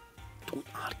 Don't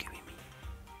argue with me.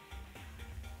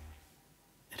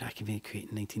 Iraqi being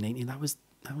created in 1990.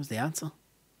 That was the answer.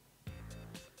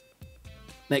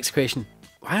 Next question.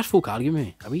 Why are folk arguing with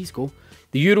me? Away you go.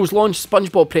 The Euros launched,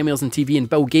 SpongeBob premieres on TV, and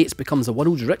Bill Gates becomes the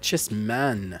world's richest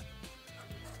man.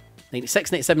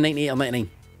 96, 97, 98 or 99?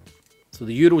 So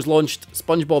the Euros launched,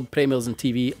 SpongeBob premieres on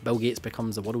TV, Bill Gates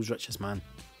becomes the world's richest man.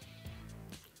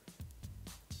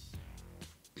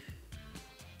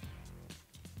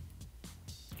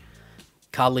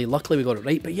 Carly, luckily we got it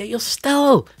right, but yeah, you're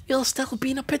still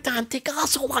being a pedantic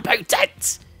arsehole about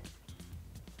it.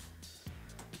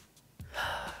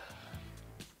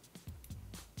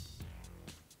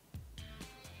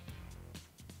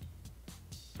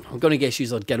 I'm going to guess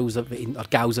you are gals of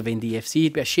NDFC.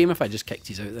 It'd be a shame if I just kicked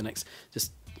you out the next,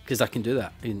 just because I can do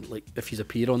that. And like, if you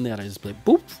appear on there, I just be like,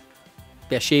 boop.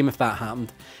 Be a shame if that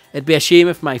happened. It'd be a shame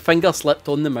if my finger slipped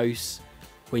on the mouse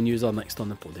when you are next on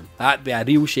the podium. That'd be a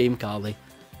real shame, Carly.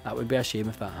 That would be a shame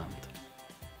if that happened.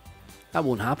 That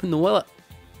won't happen though, will it?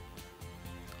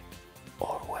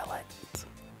 Or will it?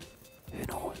 Who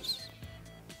knows?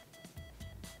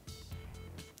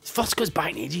 First goes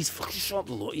back in ages. Fucking shut up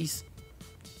the loties.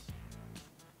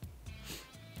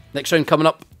 Next round coming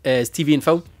up is TV and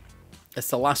film. It's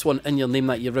the last one in your Name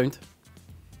That Year round.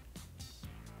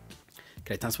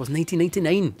 Correct answer was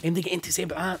 1999. Anything getting to say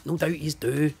about that? No doubt he's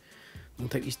do. No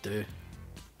doubt he's do.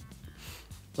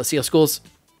 Let's see our scores.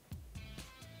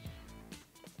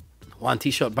 One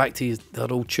t-shirt back to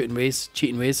their old cheating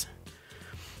ways.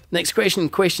 Next question,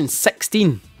 question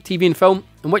 16. TV and film.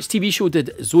 In which TV show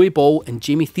did Zoe Ball and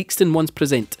Jamie Theakston once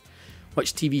present?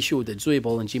 Which TV show did Zoe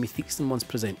Ball and Jamie Theakston once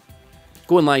present?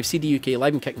 Going live, CD UK,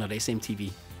 Live and Kicking or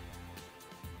SMTV.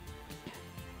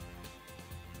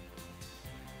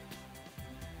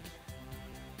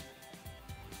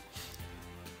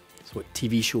 So what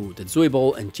TV show did Zoe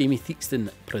Ball and Jamie Theakston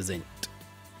present?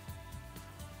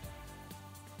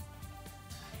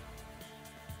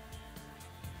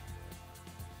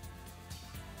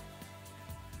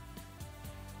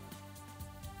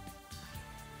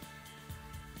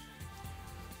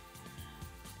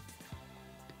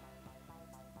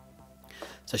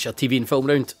 So it's your TV and film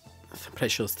round. I'm pretty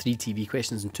sure there's 3 TV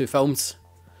questions and 2 films.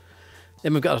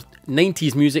 Then we've got our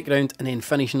 90s music round, and then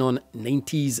finishing on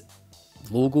 90s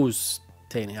logos.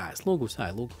 It's logos,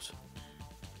 logos.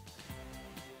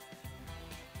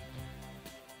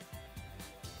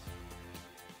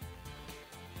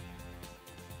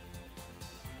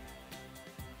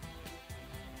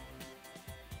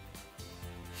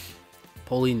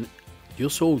 Pauline, you're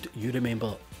so old, you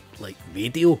remember like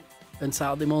radio on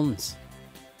Saturday mornings.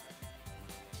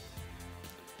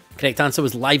 Correct answer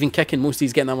was Live and Kicking. Most of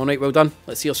these getting that one right. Well done.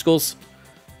 Let's see your scores.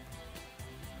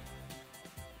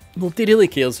 Nobody really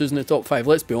cares who's in the top 5,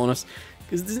 let's be honest.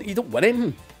 Because you don't win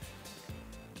anything.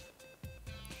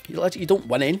 You don't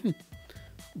win anything.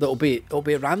 It'll be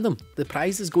random. The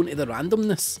prize is going to the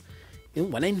randomness. You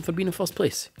don't win anything for being in first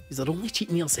place. You're only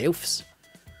cheating yourselves.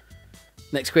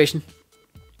 Next question.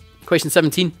 Question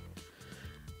 17.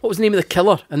 What was the name of the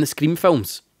killer in the Scream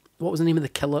films? What was the name of the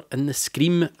killer in the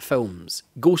Scream films?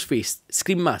 Ghostface,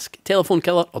 Scream Mask, Telephone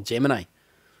Killer, or Gemini?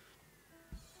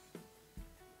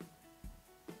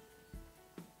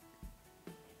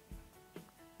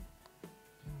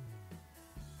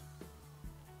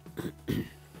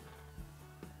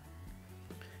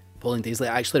 Pauline Daisley,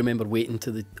 I actually remember waiting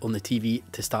on the TV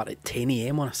to start at 10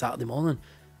 AM on a Saturday morning.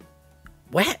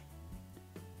 What?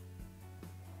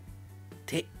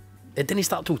 It didn't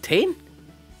start till 10?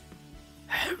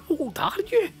 How old are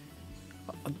you?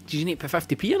 Did you need to put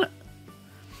 50p in it?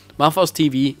 My first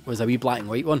TV was a wee black and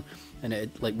white one, and it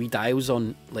had like wee dials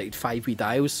on, like 5 wee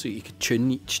dials, so you could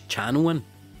tune each channel in.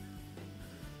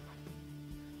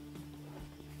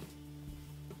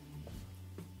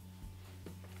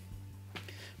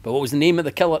 But what was the name of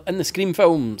the killer in the Scream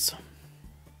films?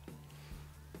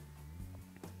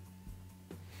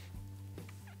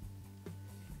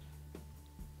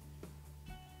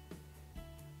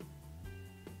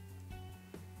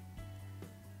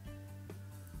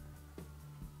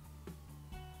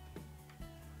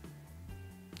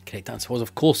 Correct answer was,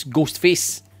 of course,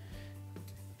 Ghostface.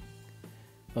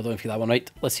 Well done for that one right.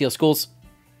 Let's see our scores.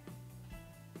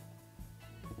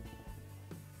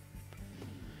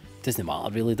 Doesn't matter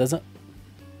really, does it?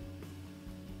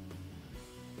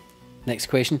 Next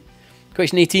question.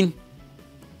 Question 18.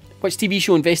 Which TV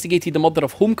show investigated the murder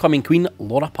of Homecoming Queen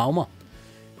Laura Palmer?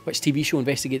 Which TV show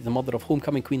investigated the murder of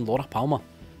Homecoming Queen Laura Palmer?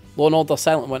 Law and Order,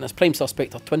 Silent Witness, Prime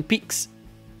Suspect, or Twin Peaks?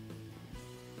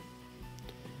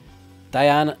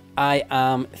 Diane, I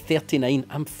am 39.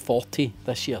 I'm 40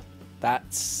 this year.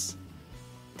 That's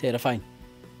terrifying.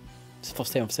 It's the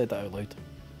first time I've said that out loud.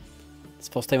 It's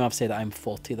the first time I've said that I'm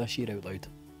 40 this year out loud.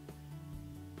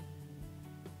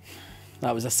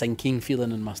 That was a sinking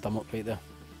feeling in my stomach right there.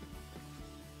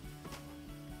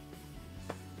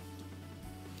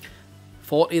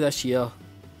 40 this year.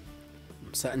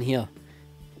 I'm sitting here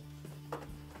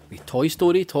with Toy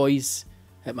Story toys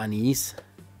at my knees,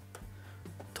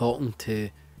 talking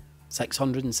to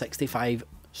 665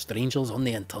 strangers on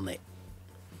the internet,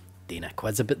 doing a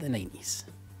quiz about the 90s.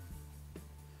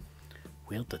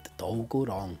 Where did it all go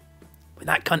wrong? When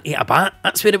that cunt ate a bat,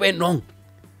 that's where it went wrong.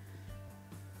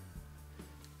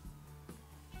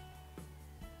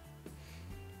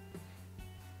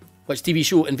 Which TV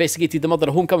show investigated the murder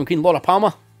of Homecoming Queen Laura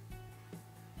Palmer?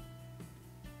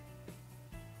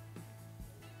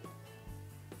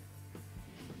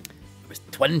 It was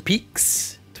Twin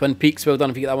Peaks. Twin Peaks, well done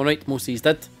if you get that one right. Most of these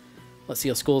did. Let's see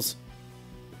your scores.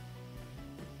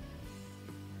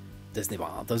 Doesn't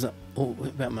matter, does it? Oh,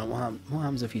 wait a minute, what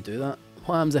happens if you do that?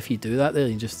 What happens if you do that there?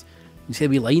 You see a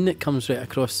wee line that comes right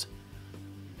across.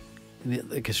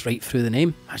 It goes right through the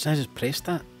name. Imagine I just pressed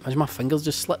that. Imagine my fingers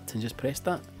just slipped and just pressed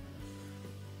that.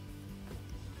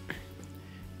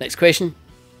 Next question.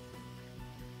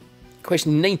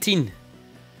 Question 19.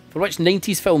 For which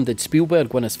 90s film did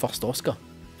Spielberg win his first Oscar?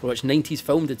 For which 90s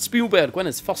film did Spielberg win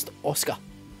his first Oscar?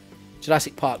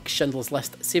 Jurassic Park, Schindler's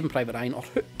List, Saving Private Ryan, or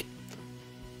Hook?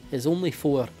 There's only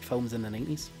 4 films in the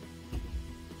 90s.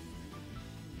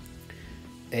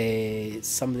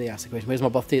 Somebody asked the question, where's my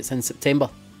birthday? It's in September.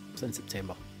 It's in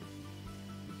September.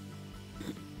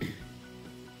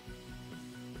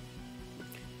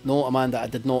 No, Amanda, I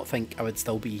did not think I would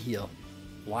still be here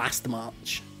last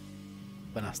March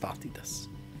when I started this.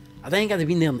 I think I'd have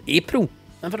been there in April.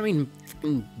 Never mind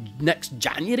next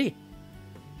January.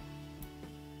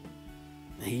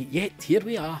 Yet, here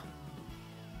we are.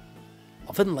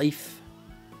 Living life.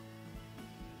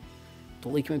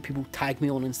 Don't like it when people tag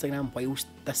me on Instagram whilst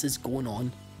this is going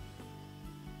on.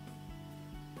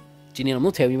 Jeannie, I'm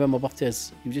not telling you when my birthday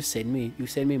is. You send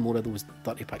me more of those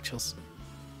dirty pictures.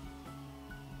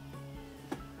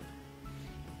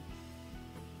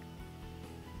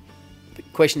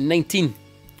 Question 19.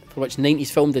 For which 90s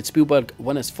film did Spielberg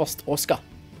win his first Oscar?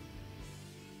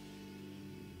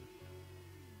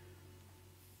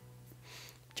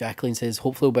 Jacqueline says,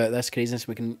 hopefully about this craziness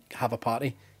we can have a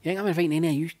party. You think I'm inviting any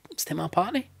of you to my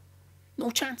party? No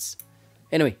chance.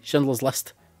 Anyway, Schindler's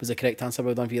List was the correct answer.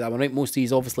 Well done for you that one right. Most of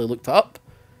these obviously looked it up.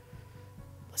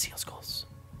 Let's see our scores.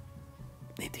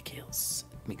 Nobody cares.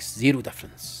 It makes zero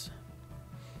difference.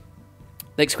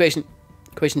 Next question.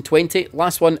 Question 20.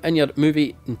 Last one in your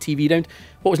movie and TV round.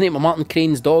 What was the name of Martin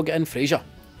Crane's dog in Frasier?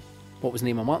 What was the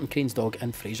name of Martin Crane's dog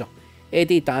in Frasier?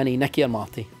 Eddie, Danny, Nicky or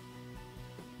Marty?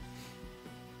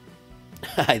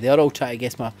 Aye, they're all trying to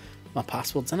guess my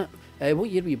passwords, innit?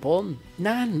 What year were you born?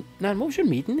 Nan, what was your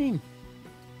maiden name?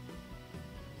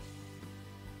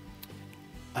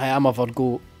 I am a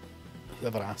Virgo.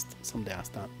 Whoever asked, somebody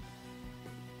asked that.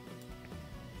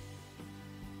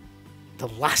 The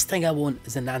last thing I want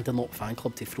is the Nandinot fan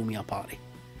club to throw me a party.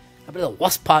 That'd be the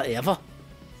worst party ever.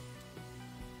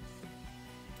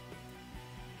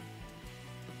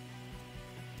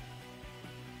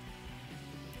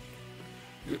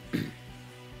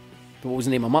 But what was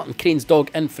the name of Martin Crane's dog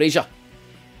in Frasier?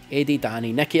 Eddie,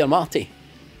 Danny, Nicky or Marty?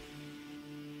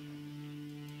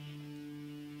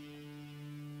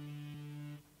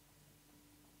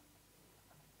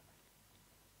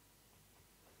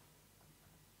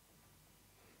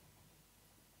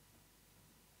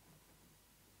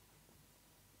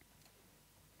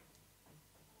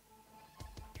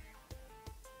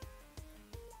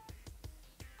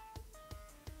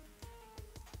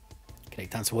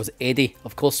 Correct answer was Eddie.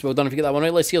 Of course, well done if you get that one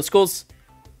right. Let's see your scores.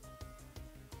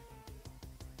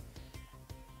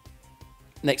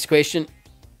 Next question.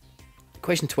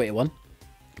 Question 21.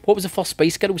 What was the first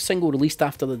Spice Girls single released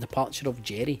after the departure of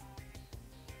Jerry?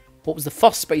 What was the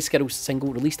first Spice Girls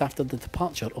single released after the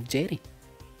departure of Jerry?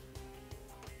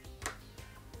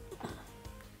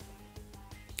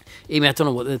 Amy, I don't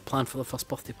know what the plan for the first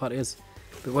birthday party is.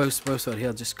 But whilst we're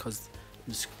here, just because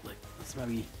that's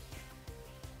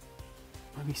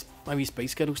my wee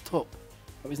Spice Girls top.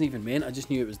 That wasn't even meant, I just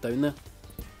knew it was down there.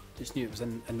 Just knew it was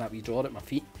in that wee drawer at my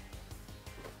feet.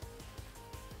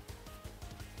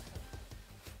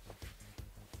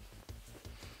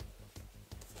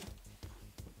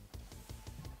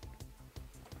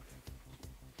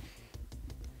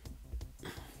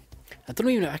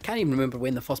 I can't even remember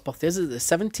when the first birthday is. Is it the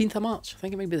 17th of March? I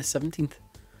think it might be the 17th.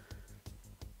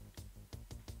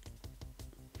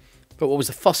 But what was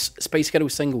the first Spice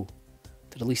Girls single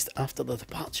released after the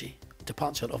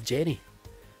departure of Jerry?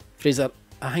 Fraser,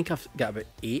 I think I've got about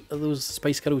 8 of those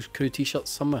Spice Girls crew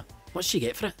t-shirts somewhere. What did she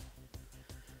get for it?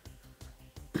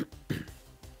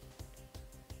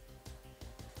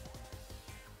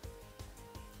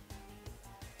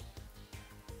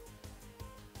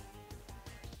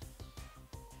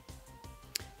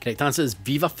 Correct answer is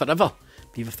Viva Forever.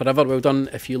 Viva Forever, well done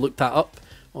if you looked that up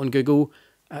on Google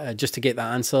just to get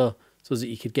that answer so that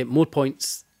you could get more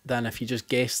points than if you just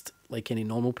guessed like any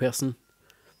normal person.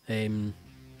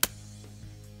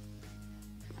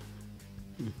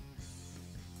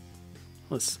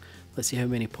 Let's see how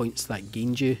many points that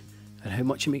gained you and how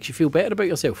much it makes you feel better about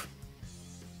yourself.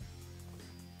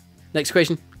 Next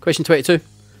question, question 22.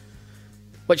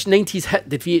 Which 90s hit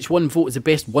did VH1 vote as the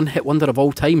best one-hit wonder of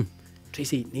all time?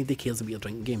 Tracy, nobody cares about your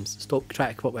drinking games. Stop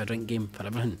trying to come up with a drinking game for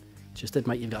everything. Just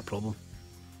admit you've got a problem.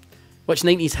 Which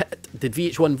 90s hit did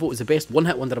VH1 vote as the best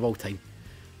one-hit wonder of all time?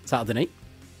 Saturday Night,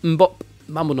 Mbop,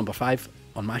 Mambo Number 5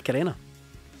 on Macarena.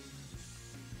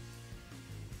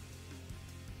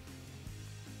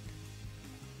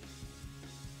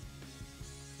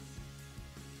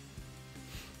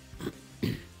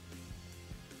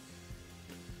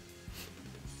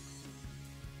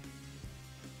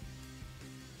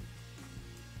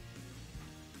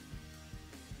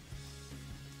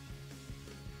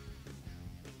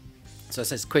 So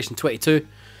this is question 22.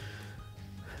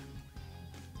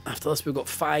 After this, we've got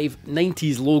 5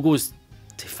 90s logos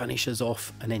to finish us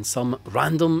off, and then some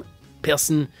random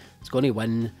person is going to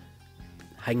win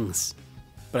things.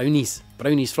 Brownies.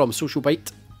 Brownies from Social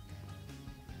Bite.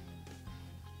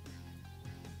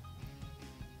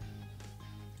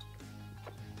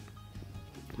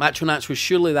 Macho Natural,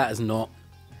 surely that is not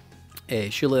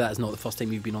the first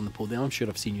time you've been on the podium. I'm sure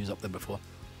I've seen you up there before.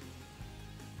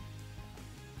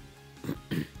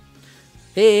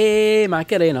 Hey,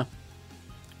 Macarena.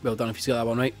 Well done if you got that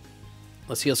one right.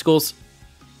 Let's see your scores.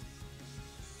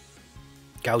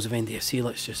 Gals of NDFC,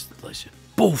 let's just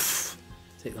boof!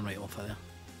 Take them right off of there.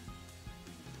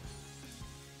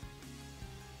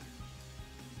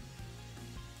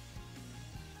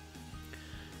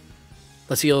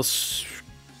 Let's see your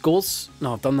scores.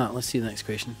 No, I've done that. Let's see the next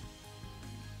question.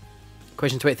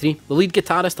 Question 23. The lead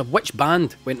guitarist of which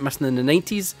band went missing in the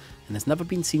 90s and has never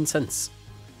been seen since?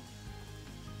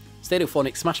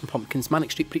 Stereophonics, Smashing Pumpkins,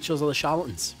 Manic Street Preachers or the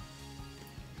Charlatans?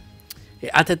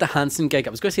 I did the Hanson gig,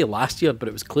 I was going to say last year, but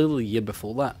it was clearly the year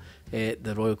before that, at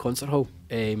the Royal Concert Hall.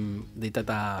 They did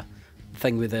a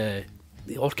thing with the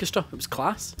orchestra. It was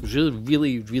class. It was really,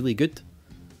 really, really good.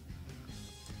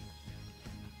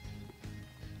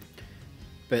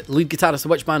 But lead guitarist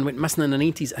of which band went missing in the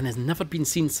 90s and has never been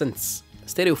seen since?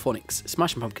 Stereophonics,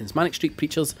 Smashing Pumpkins, Manic Street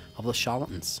Preachers or the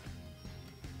Charlatans?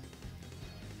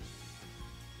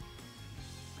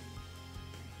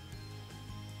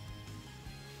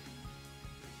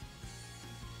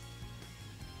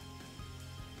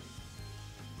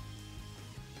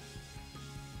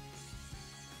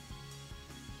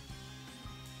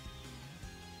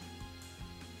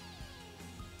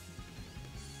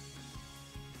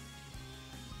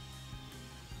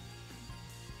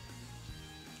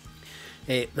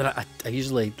 Then I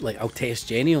usually, like, I'll test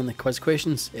Jenny on the quiz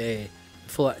questions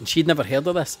for that, and she'd never heard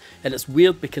of this. And it's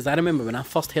weird because I remember when I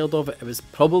first heard of it, it was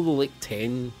probably like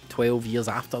 10, 12 years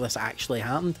after this actually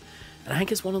happened. And I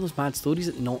think it's one of those mad stories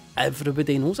that not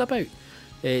everybody knows about.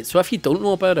 So if you don't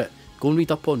know about it, go and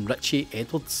read up on Richie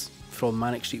Edwards from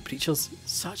Manic Street Preachers.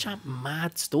 Such a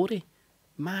mad story.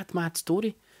 Mad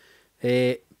story.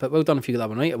 But well done if you got that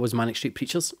one right. It was Manic Street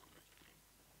Preachers.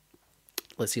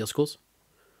 Let's see our scores.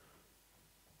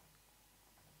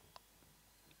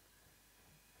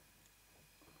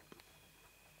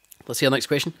 Let's see our next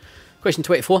question. Question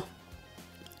 24.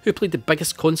 Who played the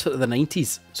biggest concert of the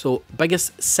 90s? So,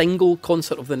 biggest single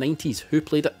concert of the 90s. Who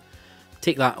played it?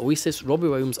 Take that. Oasis, Robbie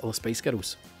Williams, or the Spice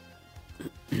Girls?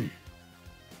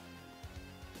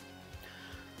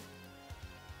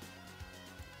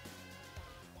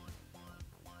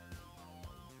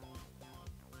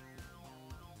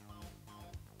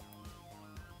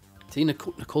 See,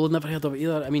 Nicole had never heard of it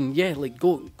either. I mean, yeah, like,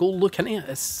 go look into it.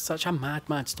 It's such a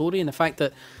mad story, and the fact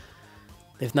that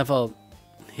they've never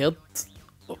heard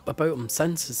about him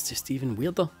since is just even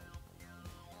weirder.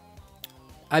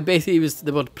 I bet they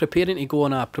were preparing to go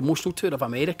on a promotional tour of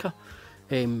America,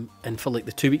 and for like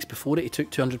the 2 weeks before it, he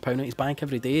took £200 out of his bank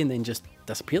every day and then just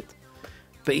disappeared.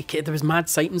 But there was mad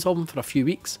sightings of him for a few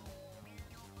weeks.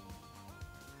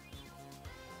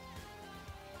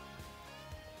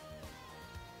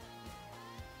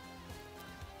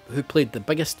 Who played the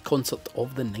biggest concert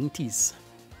of the 90s?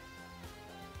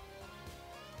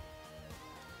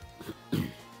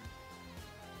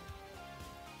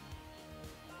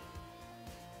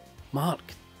 Mark,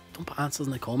 don't put answers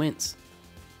in the comments.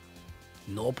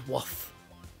 Knobworth.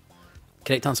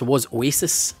 Correct answer was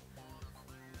Oasis.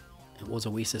 It was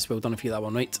Oasis. Well done if you got that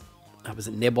one right. That was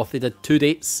at Knobworth. They did 2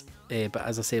 dates, but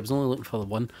as I say, I was only looking for the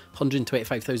one.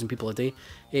 125,000 people a day.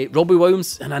 Robbie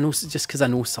Williams, and I know just because I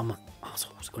know some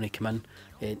asshole's going to come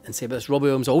in and say about this, Robbie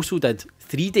Williams also did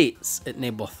 3 dates at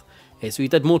Knobworth. So he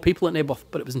did more people at Knobworth,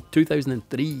 but it was in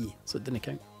 2003, so it didn't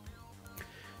count.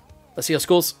 Let's see our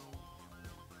scores.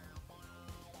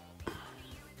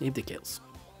 Nobody cares.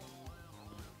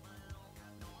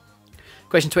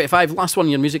 Question 25, last one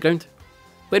in your music round.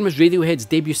 When was Radiohead's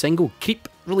debut single, Creep,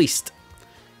 released?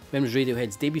 When was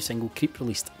Radiohead's debut single, Creep,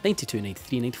 released? 92,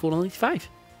 93, 94, or 95?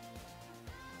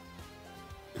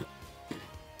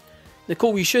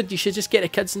 Nicole, you should just get the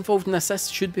kids involved in this. This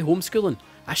should be homeschooling.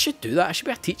 I should do that. I should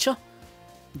be a teacher.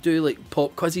 Do like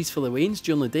pop quizzes for the Waynes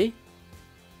during the day.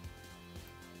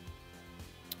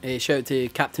 Shout out to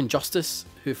Captain Justice,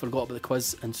 who forgot about the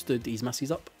quiz and stood his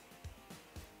missus up.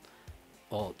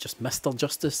 Or just Mr.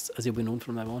 Justice, as he'll be known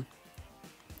from now on.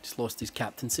 Just lost his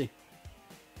captaincy.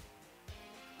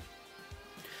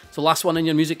 So last one in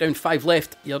your music round, 5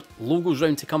 left. Your logos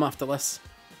round to come after this.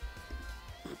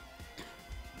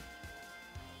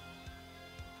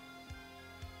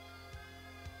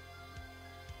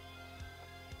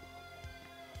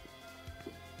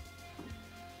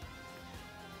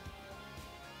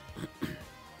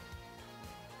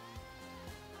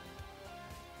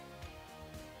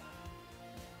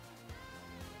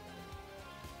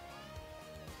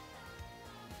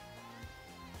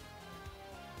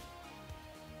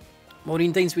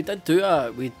 Maureen Dines, we did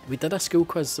a school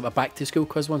quiz, a back to school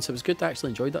quiz once. It was good. I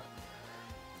actually enjoyed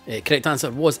it. Correct answer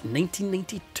was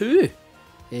 1992.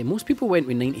 Most people went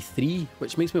with 93,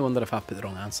 which makes me wonder if I put the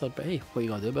wrong answer. But hey, what are you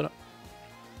gonna do about it?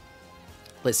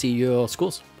 Let's see your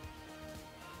scores.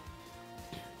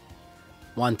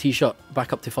 1 t-shirt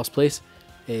back up to first place.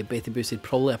 Betty Boo said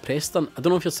probably a press stunt. I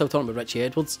don't know if you're still talking about Richie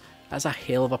Edwards. That's a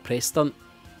hell of a press stunt.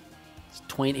 It's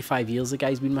 25 years the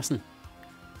guy's been missing.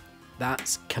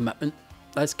 That's commitment.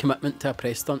 That's commitment to a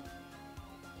press stunt.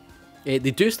 They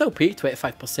do still pay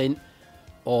 25%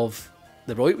 of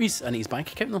the royalties in his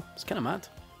bank account though. It's kind of mad.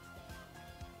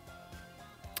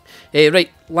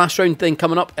 Right, last round then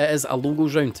coming up. It is a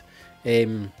logos round.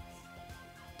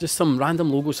 Just some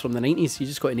random logos from the 90s. You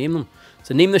just got to name them.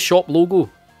 So name the shop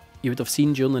logo you would have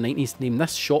seen during the 90s. Name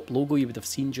this shop logo you would have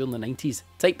seen during the 90s.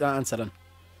 Type that answer in.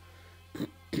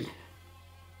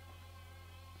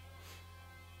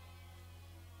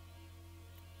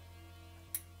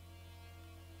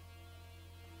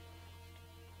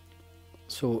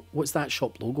 So, what's that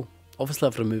shop logo? Obviously,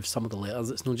 I've removed some of the letters.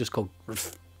 It's not just called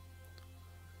RF.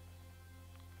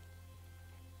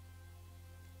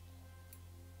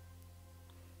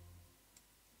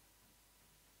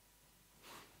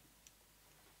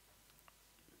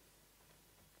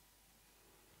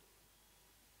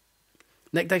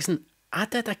 Nick Dixon, I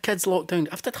did a kids lockdown.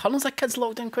 I've did hundreds of kids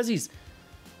lockdown quizzes.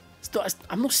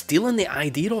 I'm not stealing the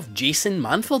idea of Jason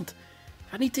Manford.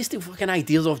 I need to steal fucking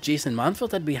ideas off Jason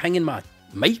Manford. I'd be hanging my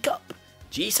mic up.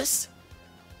 Jesus.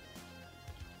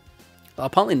 Well,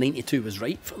 apparently 92 was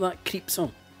right for that creep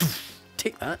song.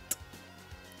 Take that.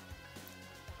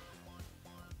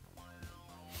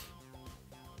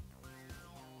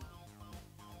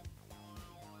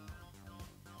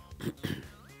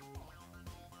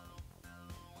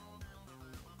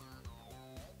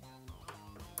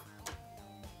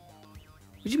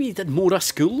 Would you mean you did more a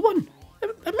school one?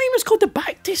 Mine was called the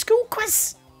Back to School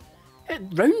Quiz. It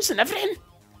had rounds and everything.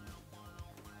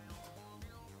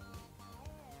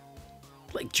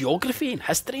 Like geography and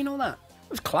history and all that. It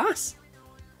was class.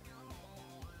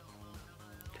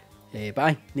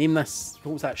 Bye. Name this.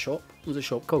 What was that shop? What was the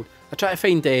shop called? I tried to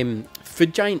find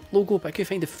Food Giant logo, but I couldn't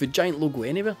find the Food Giant logo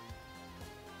anywhere.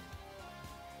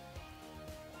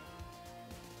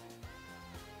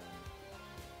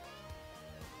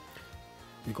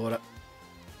 We got it.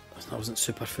 That wasn't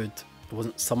Superfood. It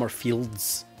wasn't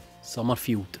Summerfields.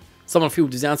 Summerfield.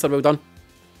 Summerfield is the answer. Well done.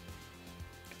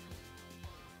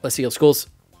 Let's see your scores.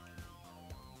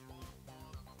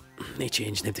 No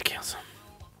change. Nobody cares.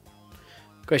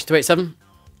 Question 27.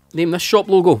 Name this shop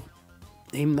logo.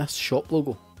 Name this shop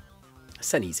logo.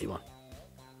 That's an easy one.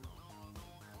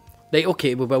 Right,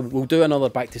 okay, we'll do another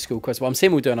back to school quiz. Well, I'm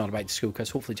saying we'll do another back to school quiz.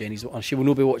 Hopefully Jenny's on. She will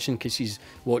not be watching because she's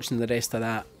watching the rest of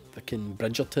that fucking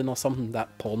Bridgerton or something,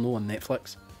 that porno on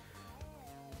Netflix.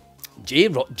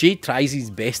 Jay tries his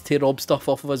best to rob stuff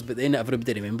off of us, but then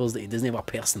everybody remembers that he doesn't have a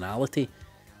personality,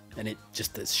 and it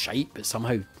just is shite, but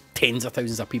somehow tens of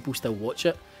thousands of people still watch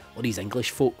it. Or these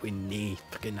English folk with no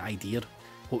fucking idea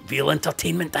what real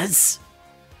entertainment is.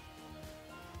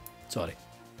 Sorry.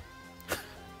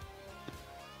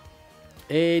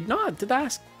 No, did I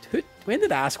ask? When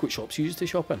did I ask what shops you used to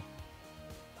shop in?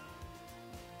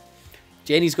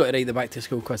 Jenny's got to write the back to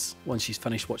school quiz once she's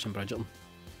finished watching Bridgerton.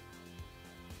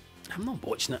 I'm not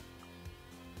watching it.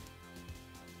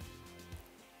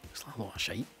 Looks like a lot of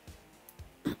shite.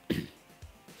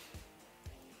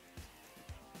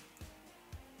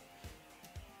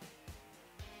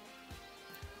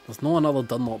 There's no another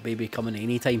Dunlop baby coming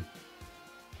anytime.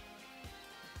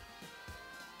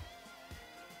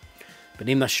 But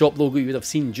name this shop logo you would have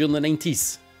seen during the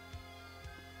 90s.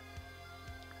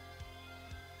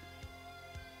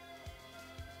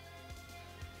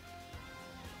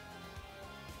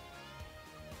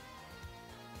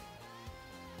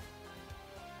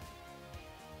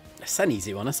 It's an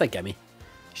easy one, it's a gimme.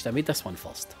 Should have made this one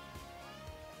first.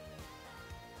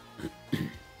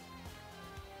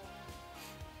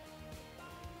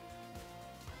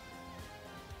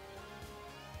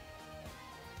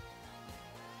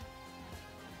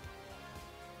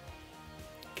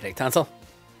 Correct answer.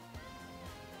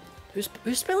 Who's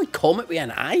spelling Comet with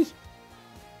an I?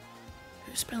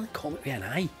 Who's spelling Comet with an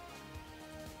I?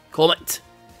 Comet!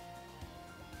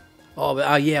 Oh,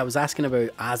 but, yeah, I was asking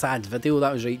about Azad's video.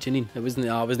 That was right, Janine. It wasn't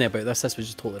about this. This was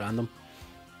just totally random.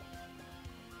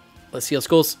 Let's see your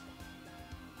scores.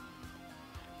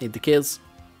 Nobody cares.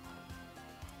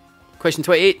 Question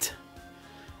 28.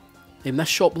 Name this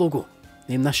shop logo.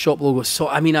 Name this shop logo. So,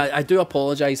 I mean, I do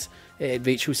apologise.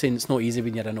 Rachel saying it's not easy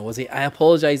when you're an Aussie. I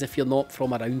apologise if you're not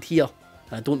from around here.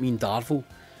 And I don't mean Darvel.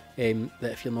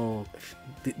 That if you're not...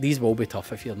 these will be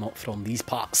tough if you're not from these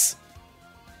parts.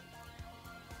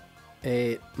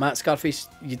 Matt Scarface,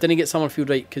 you didn't get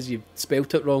Summerfield right because you've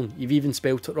spelt it wrong. You've even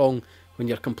spelt it wrong when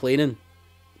you're complaining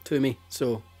to me.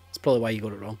 So, that's probably why you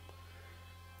got it wrong.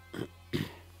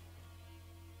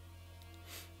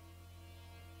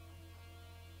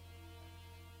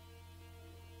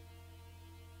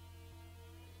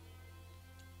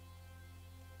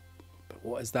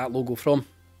 What is that logo from?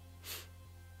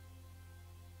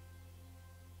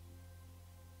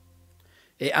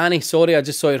 Annie, sorry, I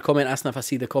just saw your comment asking if I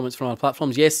see the comments from our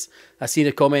platforms. Yes, I see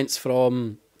the comments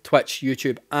from Twitch,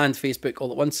 YouTube and Facebook all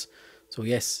at once. So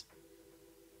yes.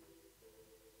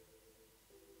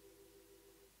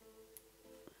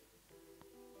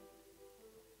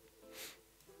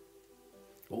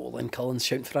 Oh, Lynn Cullen's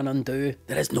shouting for an undo.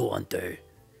 There is no undo.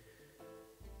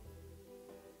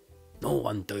 No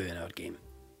undo in our game.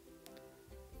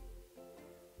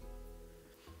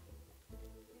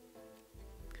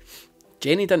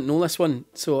 Jenny didn't know this one,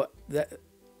 so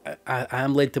I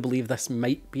am led to believe this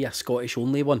might be a Scottish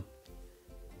only one.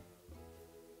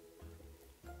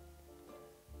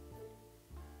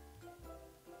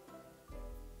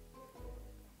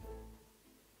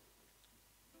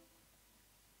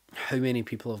 How many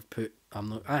people have put...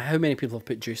 how many people have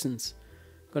put Juicens?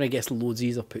 I'm going to guess loads of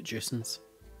these have put Juicens.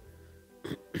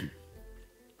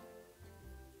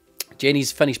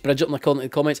 Jenny's finished Bridgerton according to the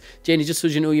comments. Jenny, just so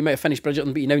you know, you might have finished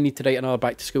Bridgerton, but you now need to write another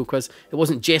back to school quiz. It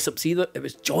wasn't Jessup's either, it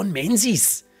was John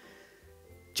Menzies.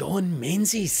 John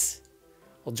Menzies.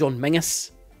 Or John Mingus.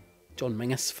 John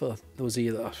Mingus, for those of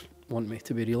you that want me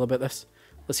to be real about this.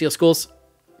 Let's see your scores.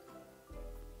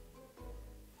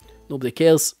 Nobody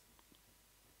cares.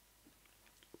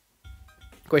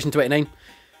 Question 29.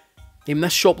 Name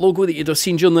this shop logo that you'd have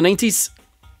seen during the 90s.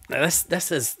 Now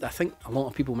this is, I think a lot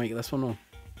of people might get this one wrong.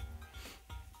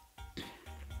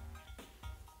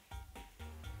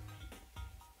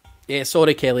 Yeah,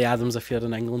 sorry Kelly Adams if you're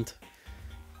in England.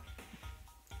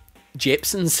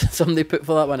 Jepson's, somebody put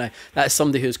for that one. That's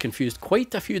somebody who's confused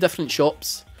quite a few different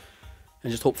shops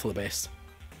and just hope for the best.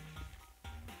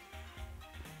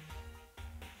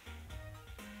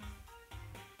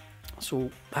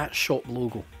 So, that shop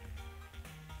logo.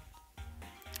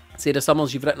 Sarah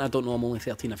Summers, you've written, I don't know, I'm only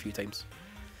 13 a few times.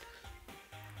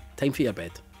 Time for your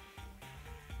bed.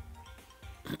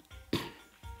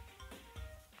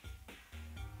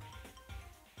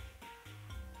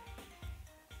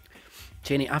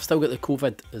 Jenny, I've still got the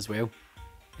COVID as well.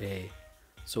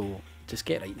 So, just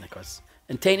get right in the quiz.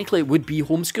 And technically it would be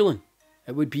homeschooling.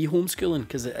 It would be homeschooling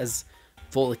because it is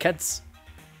for all the kids.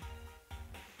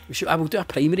 I will do a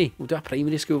primary. We'll do a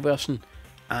primary school version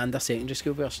and a secondary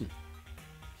school version.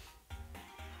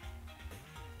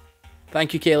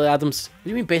 Thank you, Kelly Adams. What do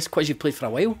you mean best quiz you've played for a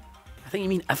while? I think you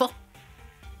mean ever.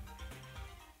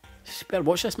 You better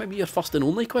watch this. Maybe your first and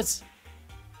only quiz.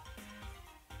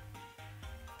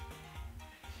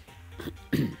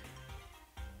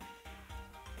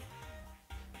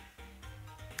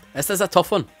 This is a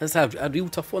tough one. This is a real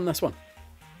tough one, this one.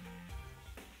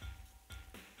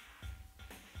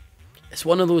 It's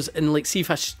one of those, and like, see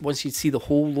if once you see the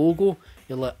whole logo,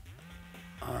 you're like,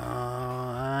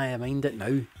 I mind it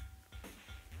now.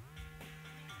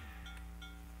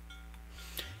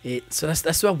 So this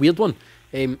is a weird one.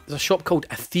 There's a shop called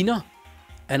Athena,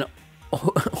 and it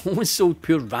always sold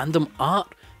pure random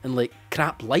art and like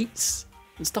crap lights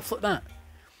and stuff like that.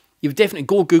 You've definitely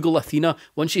go Google Athena.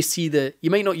 Once you see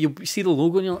you see the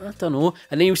logo and you're like, I don't know,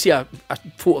 and then you see a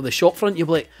photo of the shop front, you'll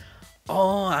be like,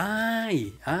 oh,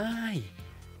 aye.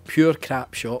 Pure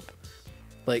crap shop.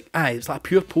 Like, aye, it's like a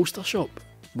pure poster shop.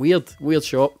 Weird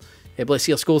shop. But let's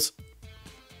see our scores.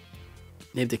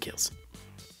 Nobody cares.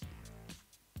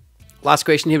 Last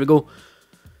question, here we go.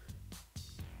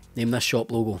 Name this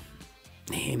shop logo.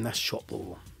 Name this shop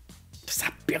logo. It's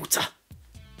a belter.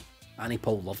 Annie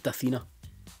Paul loved Athena.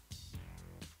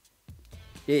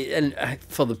 Yeah, and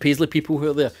for the Paisley people who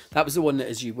are there, that was the one that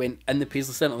as you went in the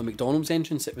Paisley Centre, the McDonald's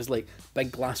entrance, it was like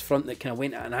big glass front that kind of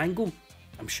went at an angle.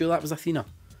 I'm sure that was Athena.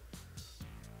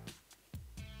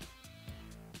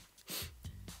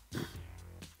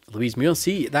 Louise Muir,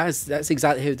 see, that's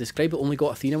exactly how to describe it. Only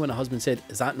got Athena when her husband said,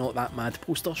 is that not that mad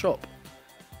poster shop?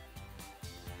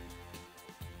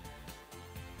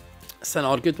 It's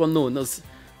another good one though, and there's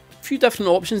a few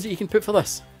different options that you can put for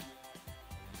this.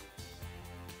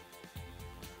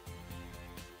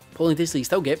 Pauline Daisley, you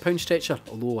still get Pound Stretcher,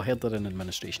 although I heard they're in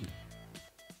administration.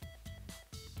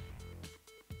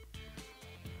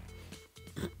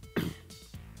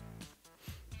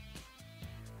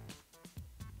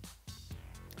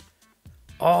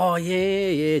 Oh,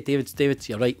 yeah, David,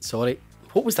 you're right, sorry.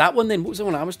 What was that one then? What was the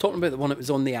one I was talking about? The one that was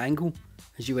on the angle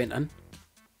as you went in?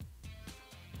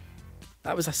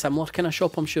 That was a similar kind of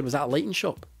shop, I'm sure. Was that a lighting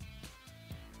shop?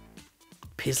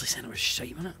 Paisley Centre was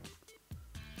shite, wasn't it?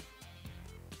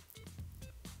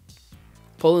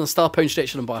 Pauline, still a Pound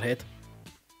Stretcher in Barhead.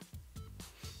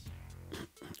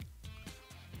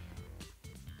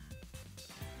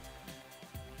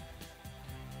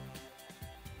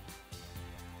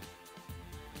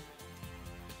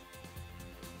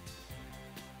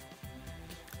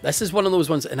 This is one of those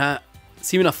ones, and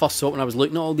when I first saw it, when I was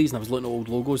looking at all these and I was looking at old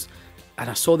logos, and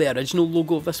I saw the original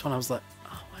logo of this one, I was like,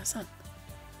 oh, what is that?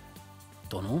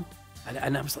 Don't know.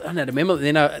 And I was like, and I remember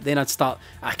then I'd start,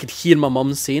 I could hear my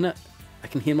mum saying it. I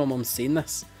can hear my mum saying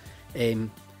this. It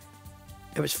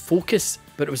was Focus,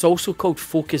 but it was also called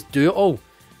Focus Do It All.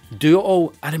 Do It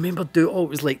All. I remember Do It All. It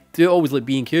was like Do It All was like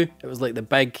B&Q. It was like the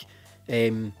big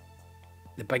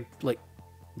like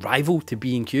rival to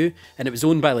B&Q, and it was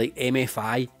owned by like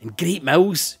MFI and Great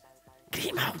Mills. But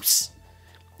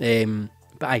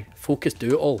aye, Focus Do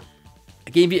It All. I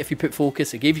gave you if you put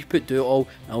Focus, I gave you put Do It All,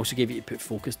 and I also gave you to put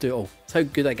Focus Do It All. That's how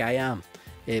good a guy I am.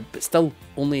 But still,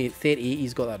 only 38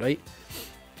 he's got that right.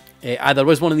 There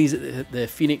was one of these at the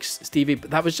Phoenix Stevie, but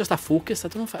that was just a Focus. I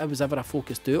don't know if it was ever a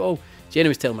Focus Do It All. Jenny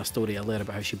was telling my story earlier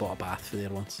about how she bought a bath for there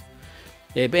once.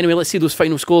 But anyway, let's see those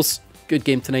final scores. Good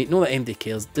game tonight. No that MD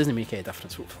cares. Doesn't make any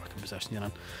difference what fucking position you're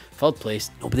in. Third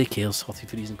place, nobody cares.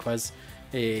 42 reason quiz.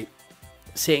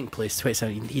 Second place,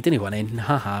 27. You didn't win anything.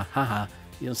 Ha ha ha ha.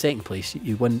 You're in second place,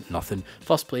 you win nothing.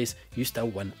 First place, you still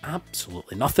win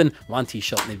absolutely nothing. One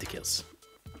t-shirt, nobody cares.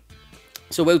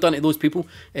 So well done to those people.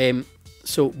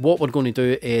 So what we're going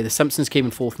to do, the Simpsons came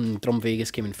in 4th and Drum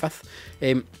Vegas came in 5th.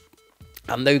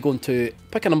 I'm now going to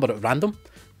pick a number at random.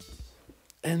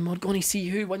 And we're going to see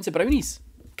who wins the brownies.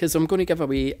 Because I'm going to give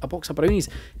away a box of brownies.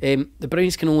 The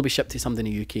brownies can only be shipped to somebody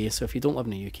in the UK. So if you don't live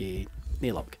in the UK,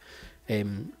 no luck.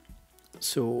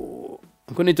 So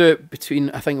I'm going to do it between,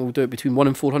 I think we'll do it between 1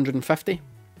 and 450.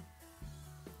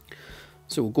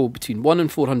 So we'll go between 1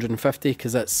 and 450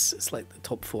 because it's like the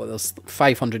top 4. There's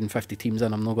 550 teams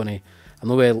in. I'm not going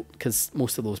to, because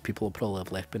most of those people will probably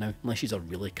have left by now, unless you're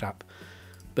really crap.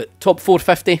 But top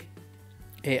 450,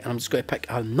 and I'm just going to pick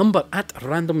a number at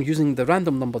random using the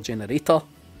random number generator.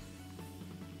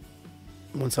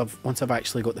 Once I've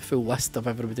actually got the full list of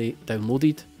everybody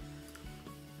downloaded.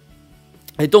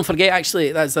 Don't forget,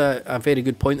 actually, that's a very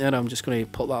good point there. I'm just going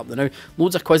to put that up there now.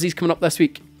 Loads of quizzes coming up this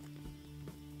week.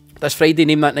 This Friday,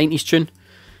 name that 90s tune.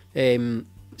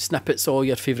 Snippets, all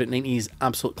your favourite 90s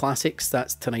absolute classics.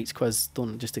 That's tonight's quiz.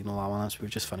 Don't just ignore that one.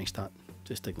 We've just finished that.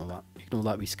 Just ignore that. Ignore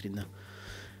that wee screen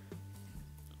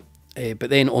there. But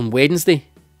then on Wednesday,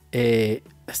 this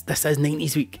is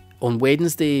 90s week. On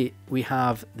Wednesday, we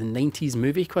have the 90s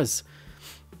movie quiz.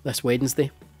 This Wednesday.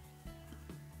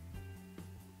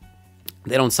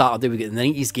 Then on Saturday, we get the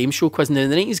 90s game show quiz. Now,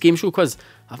 the 90s game show quiz,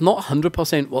 I've not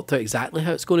 100% worked out exactly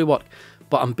how it's going to work,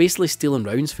 but I'm basically stealing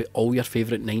rounds for all your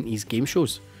favourite 90s game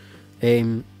shows.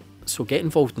 So get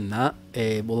involved in that.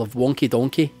 We'll have Wonky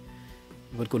Donkey.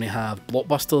 We're going to have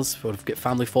Blockbusters. We've got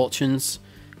Family Fortunes.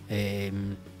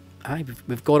 We've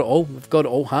got it all. We've got it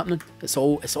all happening. It's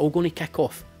all going to kick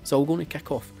off. It's all going to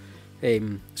kick off.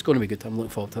 It's going to be good. I'm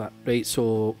looking forward to that. Right,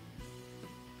 so...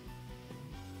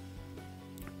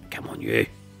 Come on, you.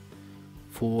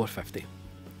 450.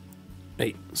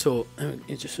 Right, so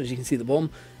just so you can see the bottom,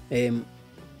 I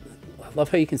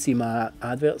love how you can see my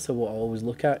adverts of what I always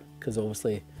look at, because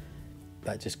obviously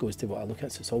that just goes to what I look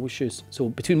at, so it's always shoes. So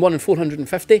between 1 and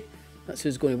 450, that's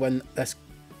who's going to win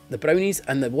the brownies,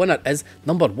 and the winner is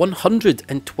number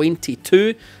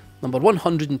 122. Number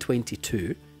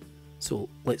 122. So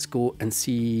let's go and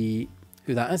see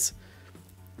who that is.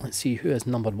 Let's see who is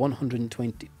number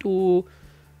 122.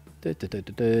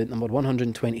 Number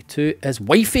 122 is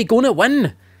Wifey gonna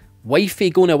win. Wifey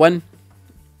gonna win.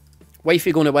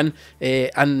 Wifey gonna win.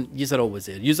 And yous are always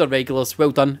there. Yous are regulars.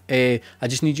 Well done. I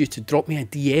just need you to drop me a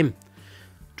DM.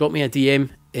 Drop me a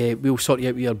DM. We'll sort you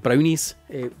out with your brownies.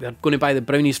 We're going to buy the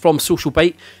brownies from Social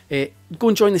Bite. Go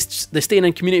and join the Staying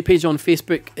In community page on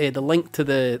Facebook. The link to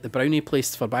the brownie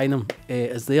place for buying them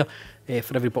is there.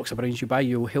 For every box of brownies you buy,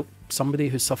 you'll help somebody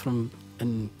who's suffering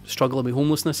and struggling with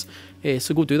homelessness.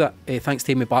 So go do that. Thanks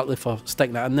to Amy Bartley for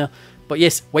sticking that in there. But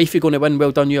yes, Wifey going to win.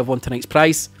 Well done. You have won tonight's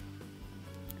prize.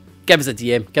 Give us a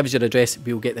DM, give us your address,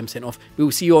 we'll get them sent off. We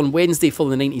will see you on Wednesday for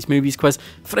the 90s movies quiz.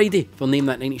 Friday, we'll name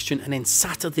that 90s tune. And then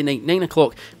Saturday night, 9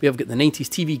 o'clock, we have got the 90s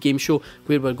TV game show,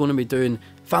 where we're going to be doing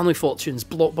Family Fortunes,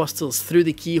 Blockbusters, Through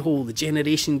the Keyhole, The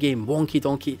Generation Game, Wonky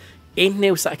Donkey, anything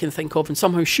else that I can think of, and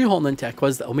somehow shoehorn into a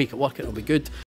quiz that'll make it work and it'll be good.